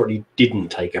things you probably didn't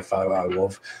take a photo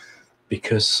of,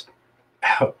 because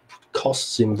how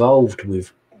costs involved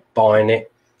with buying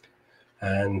it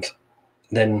and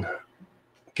then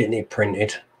getting it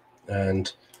printed.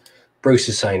 And Bruce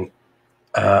is saying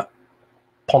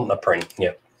Ponta print.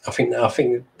 Yeah, I think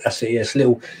that's it. Yeah, it's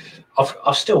little.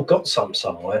 I've still got some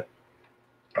somewhere.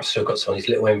 I've still got some of these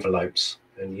little envelopes,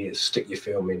 and you stick your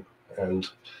film in, and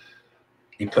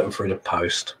you put them through the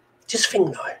post. Just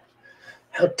think though,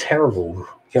 how terrible.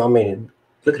 You know what I mean?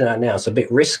 Looking at it now, it's a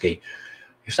bit risky.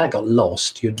 If that got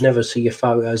lost, you'd never see your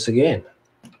photos again.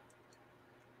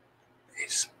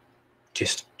 It's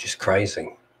just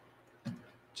crazy.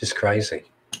 Just crazy.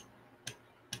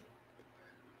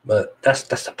 But that's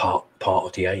the part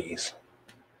of the 80s,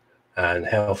 and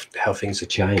how things have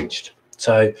changed.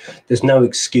 So there's no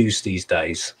excuse these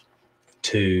days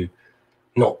to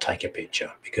not take a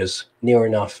picture, because near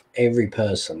enough every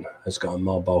person has got a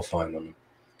mobile phone on them.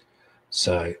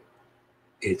 So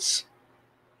it's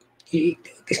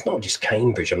not just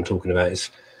Cambridge I'm talking about.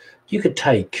 It's, you could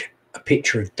take a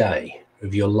picture a day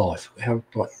of your life. How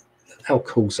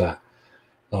cool's that?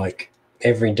 Like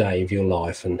every day of your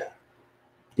life, and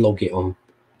blog it on,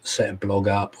 set a blog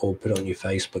up, or put it on your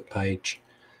Facebook page.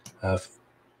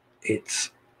 You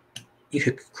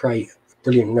could create a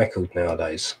brilliant record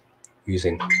nowadays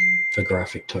using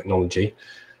photographic technology,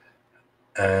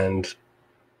 and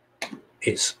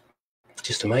it's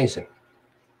just amazing.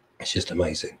 It's just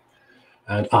amazing.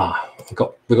 And we've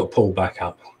got Paul back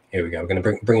up. Here we go. We're going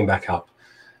to bring him back up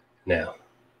now.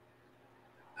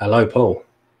 Hello, Paul.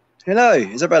 Hello,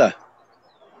 is that better?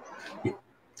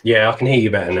 Yeah, I can hear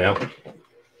you better now.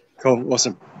 Cool,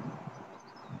 awesome.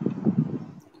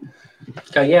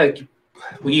 Okay, yeah.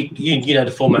 Well, you know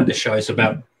the format of the show is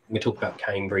about, we talk about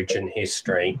Cambridge and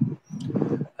history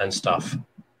and stuff.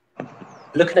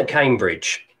 Looking at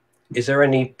Cambridge, is there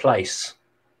any place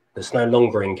that's no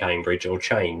longer in Cambridge or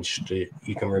changed that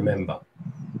you can remember?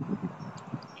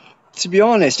 To be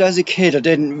honest, as a kid, I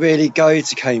didn't really go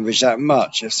to Cambridge that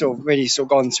much. I've sort of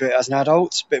gone to it as an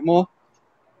adult a bit more.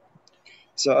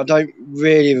 So I don't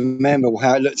really remember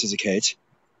how it looked as a kid.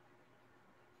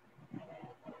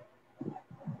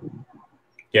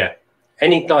 Yeah.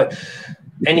 Any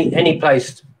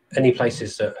places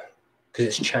that, because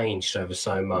it's changed over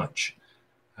so much.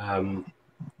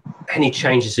 Any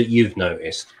changes that you've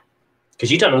noticed?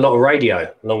 Because you've done a lot of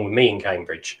radio along with me in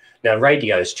Cambridge. Now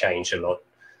radio's changed a lot.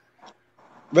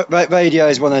 Radio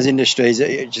is one of those industries that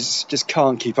it just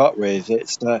can't keep up with.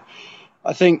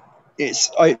 I think it's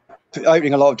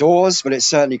opening a lot of doors, but it's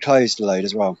certainly closed a load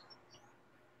as well.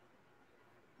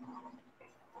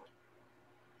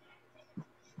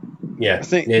 Yeah, I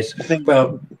think it's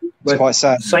quite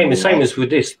sad. Same as with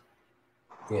this.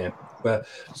 Yeah, well,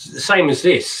 same as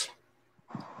this.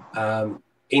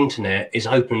 Internet is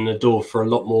opening the door for a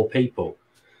lot more people.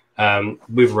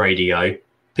 With radio,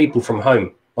 people from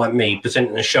home like me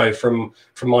presenting a show from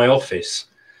my office,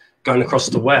 going across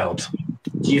the world.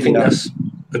 Do you think that's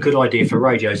a good idea for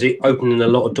radio? Is it opening a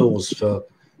lot of doors for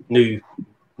new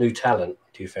talent,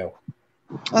 do you feel?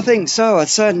 I think so. I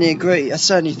certainly agree. I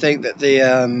certainly think that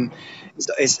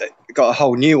it's got a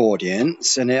whole new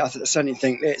audience, and I certainly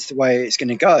think it's the way it's going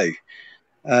to go.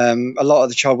 A lot of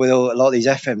the trouble with a lot of these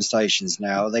FM stations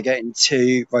now, they're getting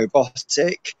too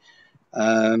robotic.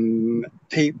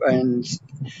 People, and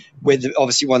with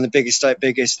obviously one of the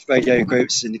biggest radio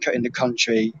groups in the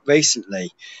country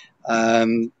recently,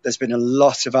 there's been a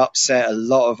lot of upset, a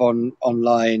lot of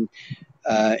online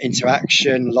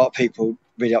interaction, a lot of people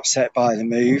really upset by the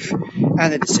move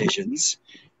and the decisions,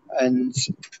 and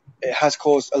it has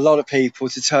caused a lot of people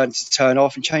to turn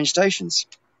off and change stations.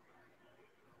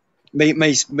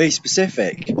 Me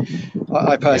specific.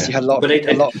 I personally had a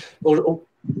lot.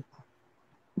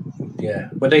 Yeah,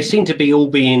 but they seem to be all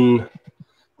being,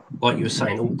 like you were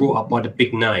saying, all brought up by the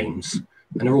big names,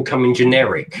 and they're all coming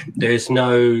generic. There's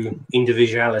no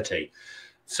individuality.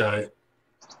 So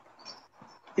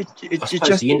I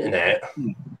suppose the internet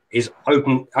is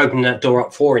opening that door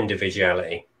up for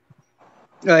individuality.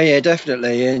 Oh yeah,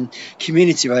 definitely. And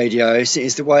community radio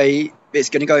is the way it's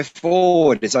going to go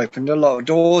forward. It's opened a lot of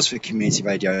doors for community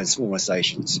radio and smaller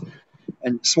stations.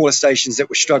 And smaller stations that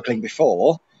were struggling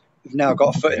before have now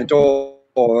got a foot in the door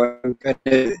or going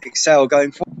to excel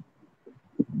going forward.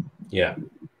 Yeah,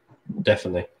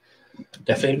 definitely.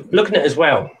 Looking at it as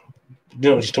well,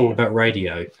 you're not just talking about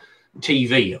radio,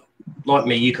 TV. Like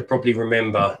me, you could probably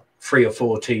remember 3 or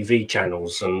 4 TV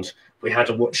channels, and we had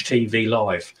to watch TV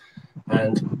live,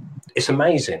 and it's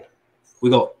amazing. We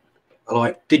got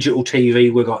like digital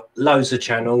TV, we've got loads of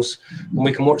channels, and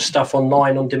we can watch stuff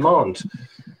online on demand.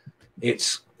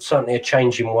 It's certainly a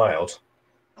changing world.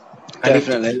 And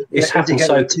Definitely, it's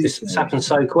happened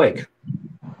so quick.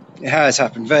 It has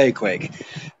happened very quick.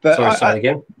 But Sorry, say it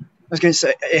again. I was going to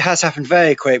say it has happened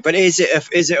very quick. But is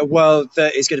it a world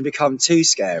that is going to become too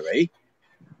scary?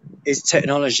 Is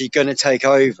technology going to take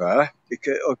over?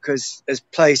 Because there's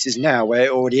places now where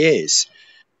it already is.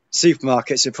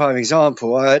 Supermarkets are a prime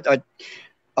example.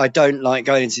 I don't like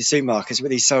going into supermarkets with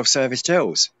these self-service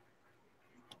tills.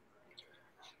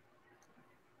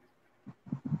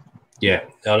 Yeah,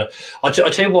 I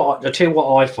tell you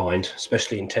what I find,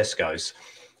 especially in Tesco's,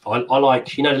 I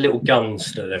like, you know, the little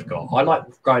guns that they've got. I like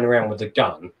going around with a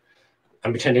gun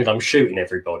and pretending I'm shooting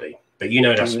everybody. But you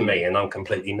know that's me, and I'm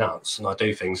completely nuts, and I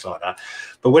do things like that.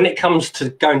 But when it comes to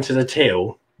going to the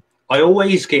till, I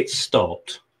always get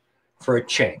stopped for a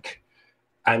check,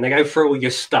 and they go through all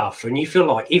your stuff, and you feel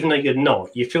like, even though you're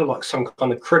not, you feel like some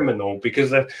kind of criminal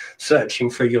because they're searching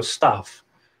through your stuff.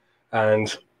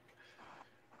 And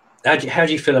how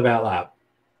do you feel about that?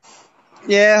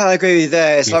 Yeah, I agree with you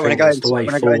there. It's like when I go the way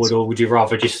forward, or would you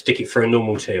rather just stick it for a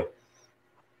normal till?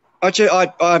 I guess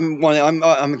I'm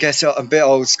a bit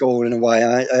old school in a way.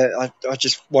 I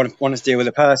just want to deal with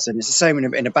a person. It's the same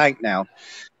in a bank now,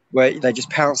 where they just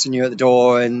pounce on you at the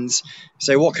door and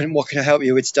say, "What can I help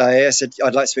you with today?" I said,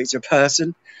 "I'd like to speak to a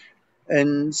person,"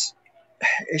 and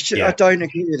it's just, I don't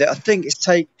agree with it. I think it's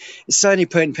certainly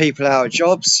putting people out of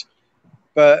jobs,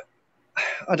 but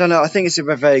I don't know. I think it's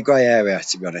a very grey area,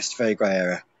 to be honest. Very grey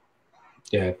area.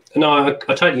 Yeah, no, I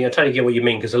totally get what you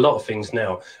mean, because a lot of things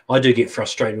now, I do get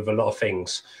frustrated with a lot of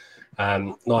things.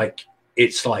 Like,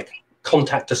 it's like,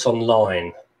 contact us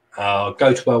online,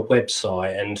 go to our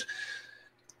website and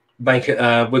make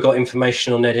it, we've got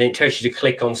information on there, and it tells you to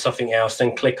click on something else,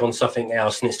 then click on something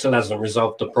else, and it still hasn't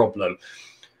resolved the problem.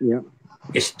 Yeah.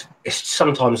 It's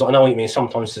sometimes, I know what you mean,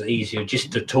 sometimes it's easier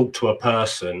just to talk to a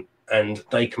person and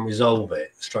they can resolve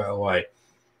it straight away.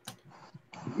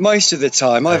 Most of the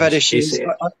time, I've had issues.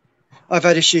 I've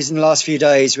had issues in the last few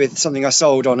days with something I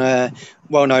sold on a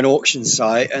well-known auction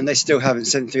site, and they still haven't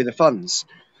sent through the funds.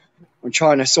 I'm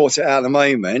trying to sort it out at the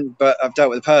moment, but I've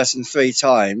dealt with a person 3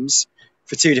 times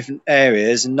for 2 different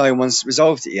areas, and no one's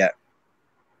resolved it yet.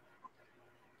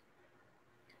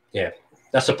 Yeah,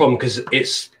 that's the problem,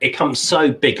 because it comes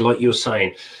so big, like you were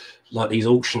saying, like these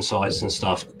auction sites and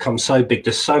stuff come so big.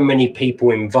 There's so many people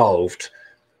involved.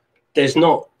 There's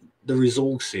not the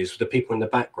resources for the people in the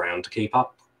background to keep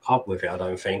up with it, I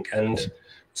don't think. And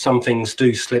some things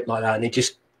do slip like that, and it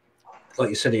just, like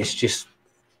you said, it's just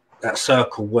that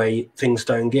circle where things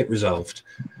don't get resolved.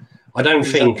 I don't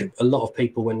think a lot of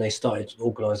people, when they started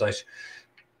organisation,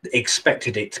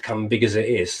 expected it to come big as it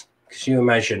is. Because you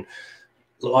imagine,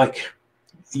 like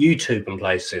YouTube and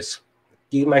places,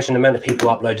 you imagine the amount of people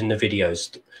uploading the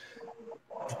videos.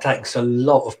 It takes a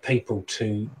lot of people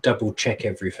to double check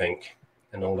everything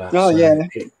and all that. Oh, so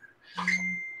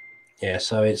yeah.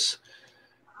 So it's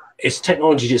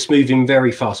technology that's moving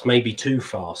very fast, maybe too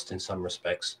fast in some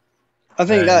respects. I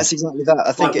think that's exactly that.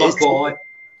 I think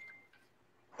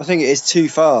I think it is too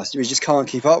fast. We just can't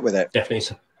keep up with it. Definitely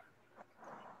so.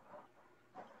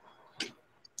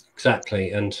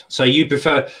 Exactly. And so you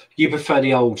prefer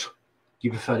the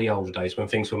older days when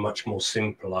things were much more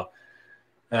simpler.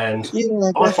 And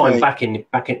Yeah, I find definitely.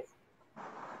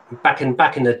 back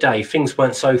in the day, things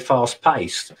weren't so fast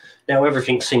paced. Now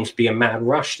everything seems to be a mad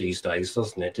rush these days,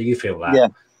 doesn't it? Do you feel that? Yeah.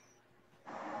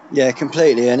 Yeah,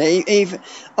 completely. And even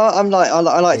I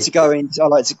like to go in. I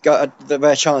like to go the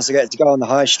rare chance I get to go on the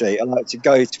high street. I like to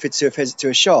go to visit to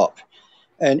a shop.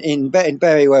 And in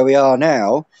Bury, where we are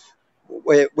now,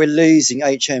 we're losing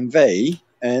HMV,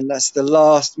 and that's the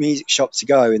last music shop to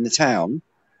go in the town.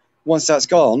 Once that's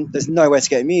gone, there's nowhere to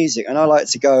get music. And I like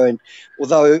to go, and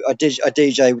although I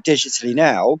DJ digitally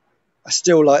now, I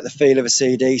still like the feel of a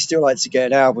CD. Still like to get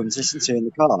an album to listen to in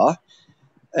the car.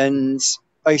 And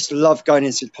I used to love going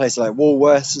into places like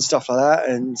Woolworths and stuff like that.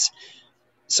 And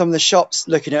some of the shops,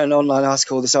 looking at an online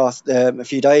article a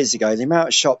few days ago, the amount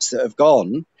of shops that have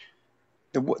gone,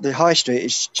 the high street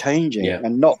is changing,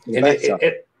 and not for the better.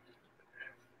 It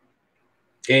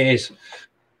is.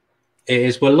 It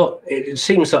is. Well, look, it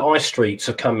seems that high streets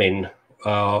are coming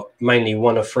mainly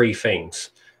one of 3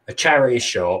 things: a charity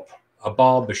shop, a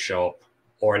barber shop,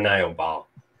 or a nail bar.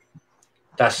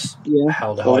 That's Yeah,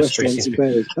 how the or high street restaurants seems in to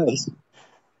various places.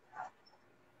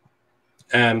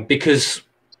 be. Because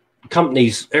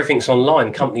companies, everything's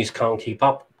online. Companies can't keep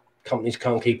up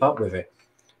with it.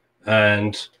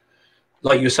 And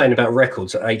like you were saying about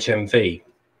records at HMV,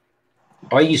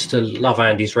 I used to love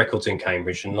Andy's records in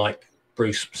Cambridge, and like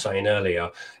Bruce was saying earlier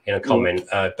in a comment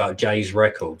about Jay's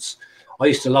records, I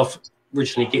used to love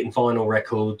originally getting vinyl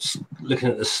records, looking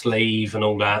at the sleeve and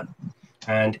all that,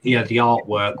 and the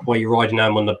artwork where you're riding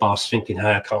home on the bus thinking,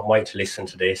 hey, I can't wait to listen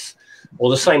to this.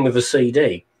 Or the same with a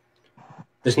CD.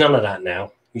 There's none of that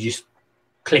now. You just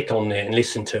click on it and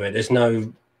listen to it. There's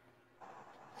nothing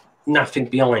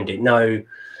behind it, no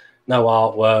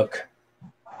artwork,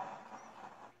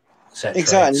 etc.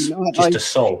 Exactly. It's just a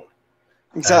song.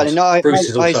 Exactly. No, I Bruce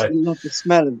is also love the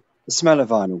smell of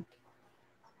vinyl.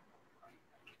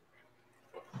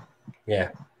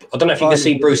 Yeah. I don't know if you can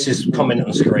see Bruce's comment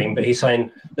on screen, but he's saying,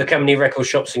 look how many record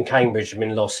shops in Cambridge have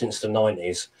been lost since the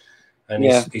 90s. And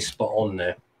he's spot on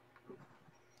there.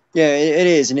 Yeah, it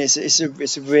is. And it's a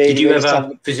really... Did you really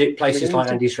ever visit places like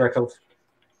Andy's Records?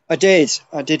 I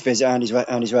did visit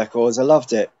Andy's Records. I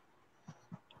loved it.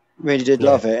 Really did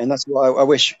love it. And that's what I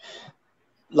wish...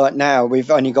 Like now,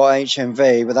 we've only got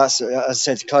HMV, but that's, as I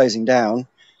said, closing down.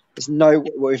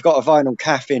 We've got a vinyl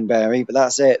cafe in Bury, but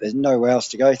that's it. There's nowhere else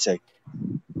to go to.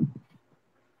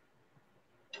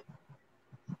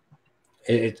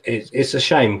 It's a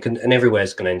shame, and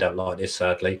everywhere's going to end up like this,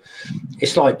 sadly.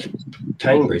 It's like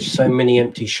Cambridge, so many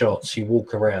empty shots. You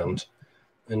walk around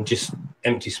and just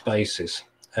empty spaces,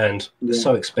 and they're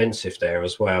so expensive there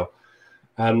as well.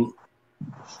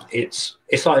 It's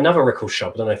like another record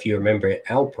shop. I don't know if you remember it,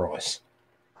 Al Price.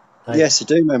 Yes, I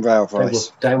do remember Al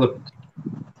Price. They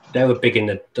were big in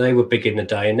the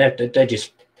day, and they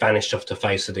just vanished off the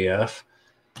face of the earth.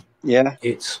 Yeah,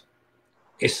 it's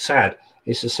sad.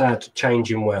 It's a sad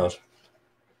changing world.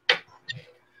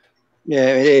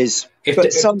 Yeah, it is.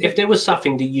 If there was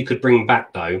something that you could bring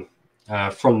back though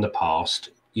from the past,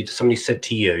 somebody said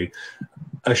to you,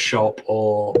 a shop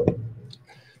or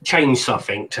change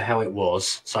something to how it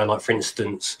was. So, like for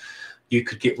instance, you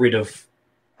could get rid of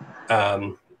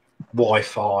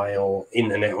Wi-Fi or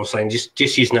internet or something. Just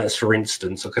using that as for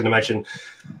instance. I can imagine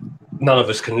none of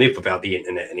us can live without the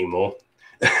internet anymore.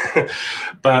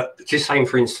 But just saying,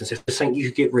 for instance, if there's something you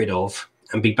could get rid of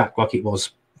and be back like it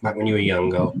was back when you were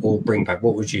younger, or bring back,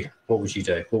 what would you do?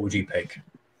 What would you pick?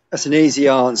 That's an easy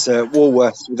answer.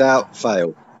 Woolworths without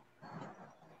fail.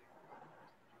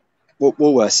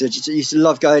 Woolworths. I used to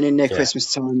love going in there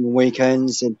Christmas time and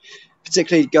weekends, and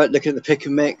particularly looking at the pick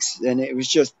and mix. And it was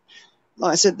just,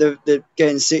 like I said, the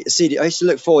getting CD. I used to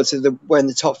look forward to when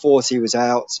the top 40 was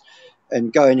out,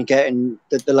 and going and getting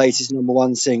the latest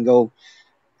 #1 single,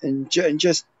 and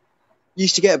just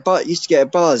used to get a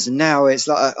buzz. And now it's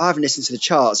like I haven't listened to the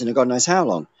charts in God knows how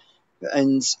long.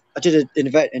 And I did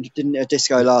a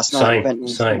disco last night.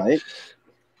 Night.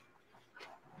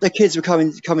 The kids were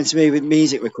coming to me with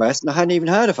music requests, and I hadn't even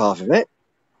heard of half of it.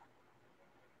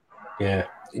 Yeah,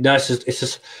 no, it's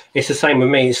the same with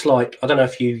me. It's like, I don't know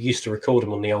if you used to record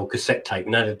them on the old cassette tape.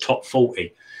 You know, the top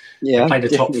 40. Yeah, they play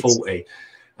the top 40,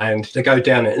 and they go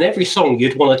down it. And every song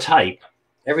you'd want to tape,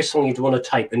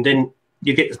 and then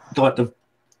you get like the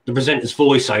presenter's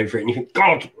voice over it, and you think,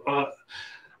 God,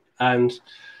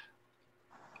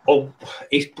 why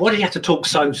did you have to talk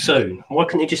so soon? Why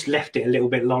couldn't you just left it a little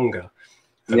bit longer?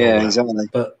 Yeah, exactly.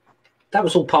 But that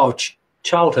was all part of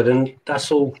childhood, and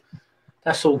that's all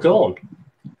gone.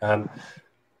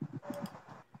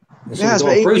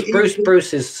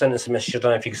 Bruce has sent us a message. I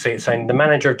don't know if you can see it, saying the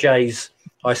manager of Jay's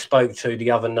I spoke to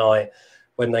the other night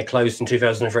when they closed in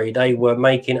 2003, they were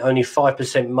making only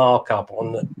 5% markup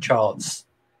on the charts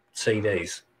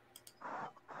CDs.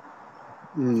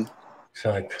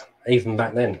 So even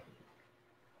back then,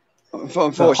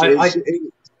 unfortunately, it's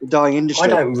a dying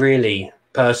industry. I don't really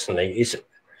personally. So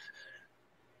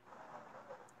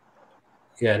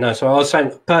I was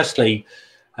saying personally,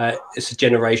 it's a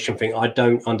generation thing. I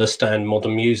don't understand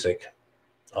modern music.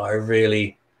 I'm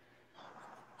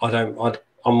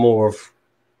more of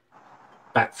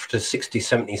back to the 60s,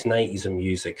 70s, and 80s of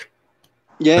music.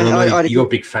 Yeah, you're a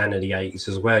big fan of the 80s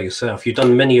as well yourself. You've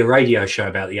done many a radio show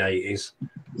about the 80s.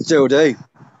 Still do.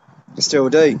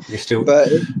 But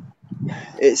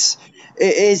it's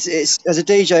as a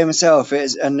DJ myself,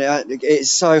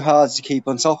 it's so hard to keep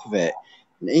on top of it.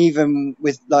 And even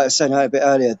with, like I was saying a bit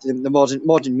earlier, the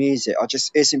modern music,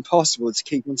 it's impossible to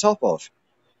keep on top of.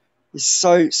 There's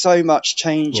so much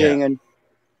changing, and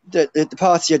the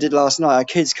party I did last night, our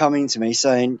kids coming to me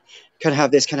saying, "Can I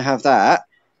have this? Can I have that?"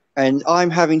 And I'm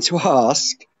having to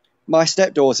ask my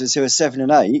stepdaughters, who are 7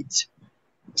 and 8,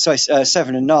 So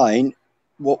 7 and 9,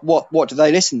 what do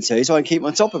they listen to? So I can keep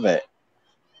on top of it.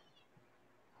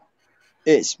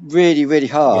 It's really, really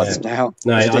hard now.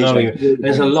 No, I know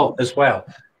there's a lot as well.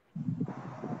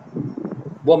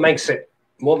 What makes it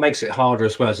harder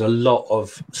as well is a lot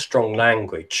of strong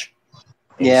language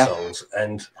in songs,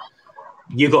 and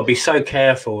you've got to be so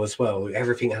careful as well.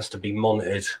 Everything has to be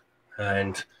monitored,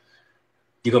 and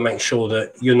you've got to make sure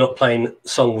that you're not playing a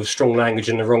song with strong language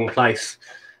in the wrong place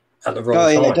at the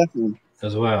wrong time. Yeah, definitely.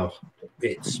 As well.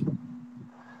 It's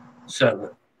certainly.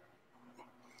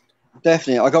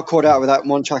 Definitely. I got caught out with that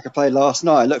one track I played last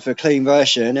night. I looked for a clean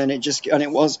version and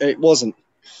it wasn't.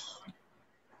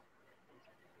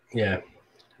 Yeah.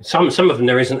 Some of them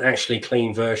there isn't actually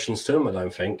clean versions to them, I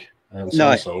don't think.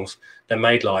 Some songs. They're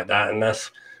made like that, and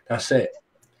that's it.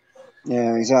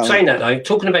 Yeah, exactly. Saying that though,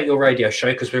 talking about your radio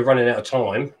show, because we're running out of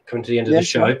time, coming to the end of the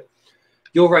show. Sure.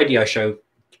 Your radio show,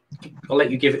 let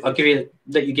you give it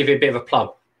a bit of a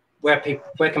plug. Where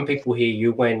can people hear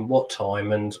you, when, what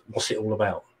time, and what's it all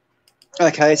about?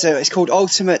 Okay, so it's called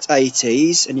Ultimate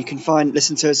 80s, and you can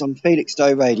listen to us on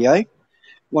Felixstowe Radio,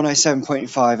 107.5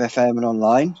 FM and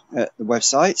online at the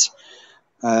website.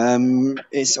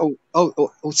 It's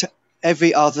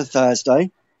every other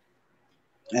Thursday,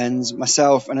 and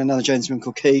myself and another gentleman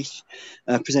called Keith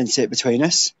present it between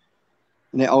us,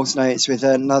 and it alternates with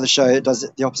another show that does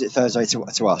it the opposite Thursday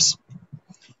to us.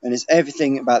 And it's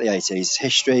everything about the 80s,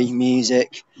 history,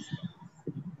 music,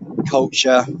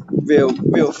 culture,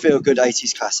 real feel-good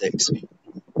 80s classics.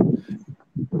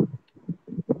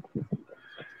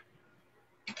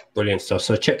 Brilliant stuff.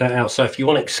 So check that out. So if you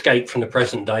want to escape from the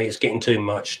present day, it's getting too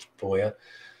much for you,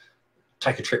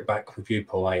 take a trip back with you,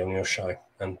 Paul A, on your show,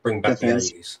 and bring back the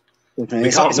 80s. We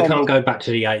can't go back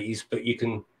to the 80s, but you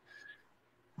can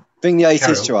bring the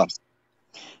 80s to us.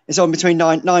 It's on between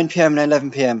 9 p.m. and 11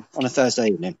 p.m. on a Thursday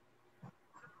evening.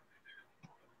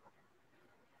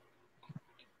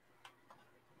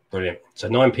 Brilliant. So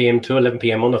 9 p.m. to 11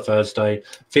 p.m. on a Thursday,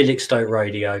 Felixstowe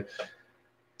Radio.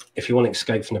 If you want to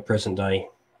escape from the present day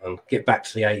and get back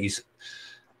to the 80s,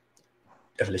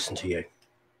 ever listen to you.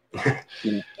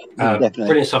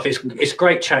 Brilliant stuff. It's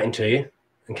great chatting to you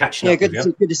and catching up with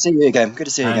you. Good to see you again. Good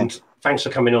to see you again. Thanks for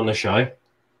coming on the show.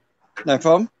 No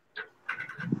problem.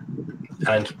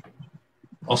 And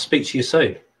I'll speak to you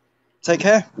soon. Take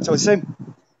care. Talk to you soon.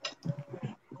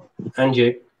 And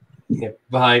you. Yeah,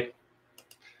 bye.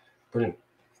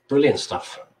 Brilliant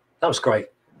stuff. That was great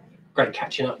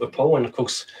catching up with Paul, and of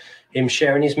course him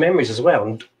sharing his memories as well.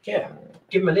 And yeah,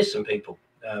 give him a listen, people.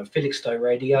 Felixstowe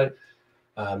Radio,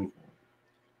 I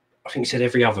think he said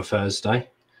every other Thursday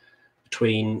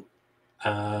between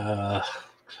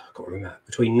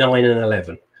between 9 and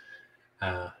 11.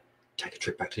 Take a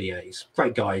trip back to the 80s.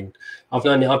 Great guy. I've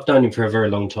known him for a very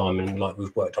long time, and like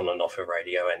we've worked on and off of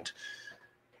radio, and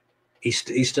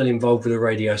he's still involved with the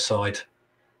radio side,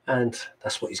 and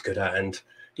that's what he's good at, and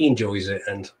he enjoys it,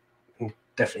 and can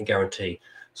definitely guarantee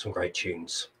some great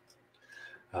tunes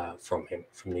from him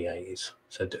from the 80s.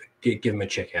 So give him a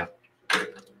check out.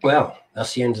 Well,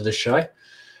 that's the end of the show.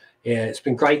 Yeah, it's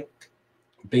been great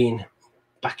being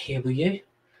back here with you.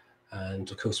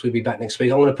 And of course, we'll be back next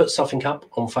week. I'm going to put something up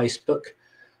on Facebook,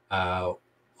 on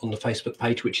the Facebook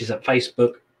page, which is at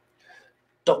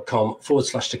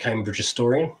facebook.com/The Cambridge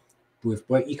Historian, with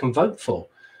what you can vote for,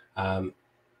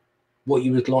 what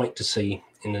you would like to see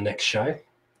in the next show.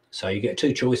 So you get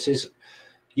two choices.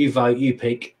 You vote, you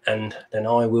pick, and then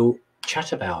I will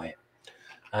chat about it.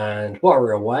 And while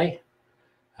we're away,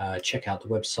 check out the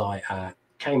website at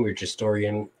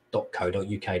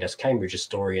cambridgehistorian.co.uk. That's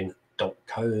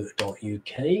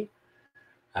cambridgehistorian.co.uk.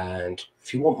 And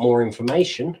if you want more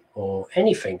information or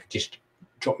anything, just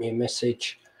drop me a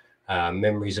message,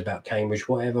 memories about Cambridge,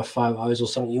 whatever, photos or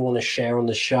something you want to share on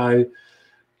the show,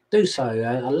 do so.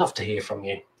 I'd love to hear from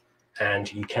you.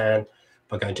 And you can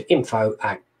by going to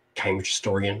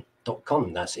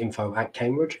info@cambridgehistorian.com. That's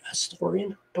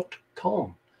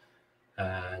info@cambridgehistorian.com.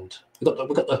 And we've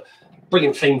got the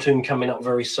brilliant theme tune coming up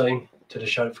very soon to the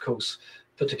show, of course,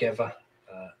 put together,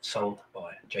 sung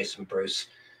by Jason Bruce.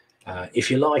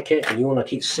 If you like it and you want to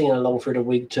keep singing along through the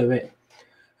week to it,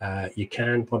 you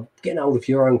can by getting hold of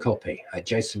your own copy at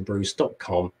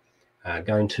jasonbruce.com,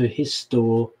 going to his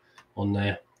store on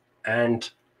there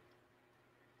and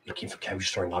looking for Cambridge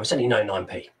Historian Live. It's only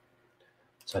 99p.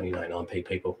 It's only 99p,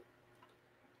 people.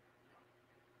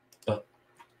 But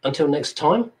until next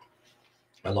time,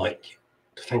 I'd like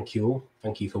to thank you all.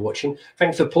 Thank you for watching.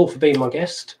 Thank you for Paul for being my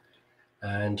guest.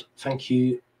 And thank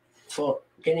you for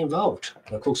getting involved.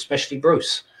 And of course, especially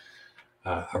Bruce,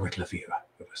 a regular viewer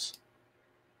with us.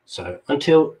 So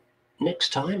until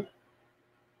next time,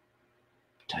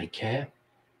 Take care.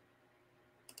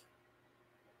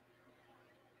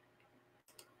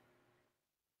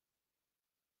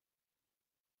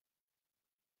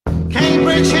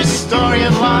 Cambridge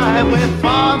Historian Live with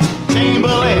Fonz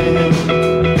Chamberlain.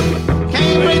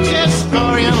 Cambridge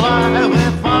Historian Live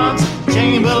with Fonz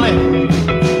Chamberlain.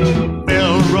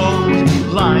 Bill Rose,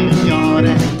 Lion Yard,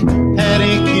 and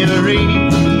Hetty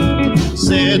Curie.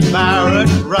 Sid Barrett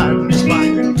riding his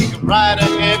bike. You can ride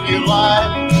her if you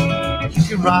like.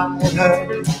 You can ride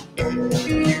her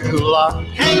if you like.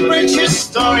 Cambridge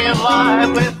Historian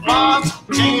Live with Fonz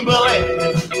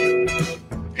Chamberlain.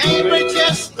 Cambridge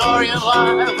Historian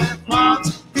Live with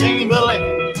Fonz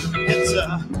Chamberlain. It's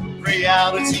a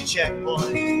reality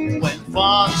checkpoint when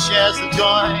Fonz shares the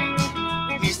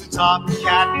joy. He's the top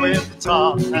cat with the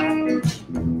top hat.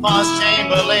 Fonz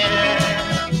Chamberlain,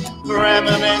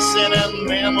 reminiscing in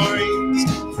memories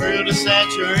through the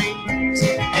centuries.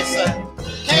 It's a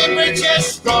Cambridge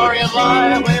Historian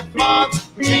Live with Fonz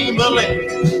Chamberlain.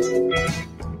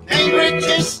 Cambridge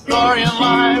Historian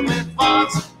Live with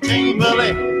Fonz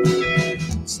Chamberlain.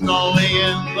 Snowy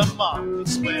in the market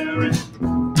square and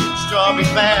Strawberry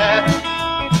Fair.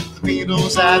 The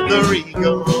Beatles at the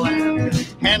Regal and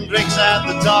Hendrix at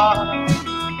the Dark.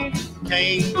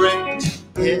 Cambridge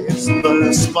is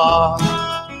the spot,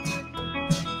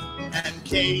 and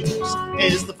Kings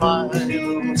is the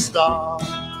final star.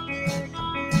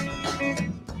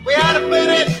 We had to fit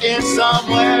it in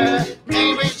somewhere.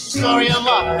 Cambridge Historian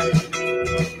Live.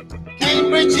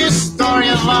 Cambridge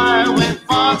Historian Live with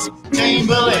Fonz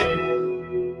Chamberlain.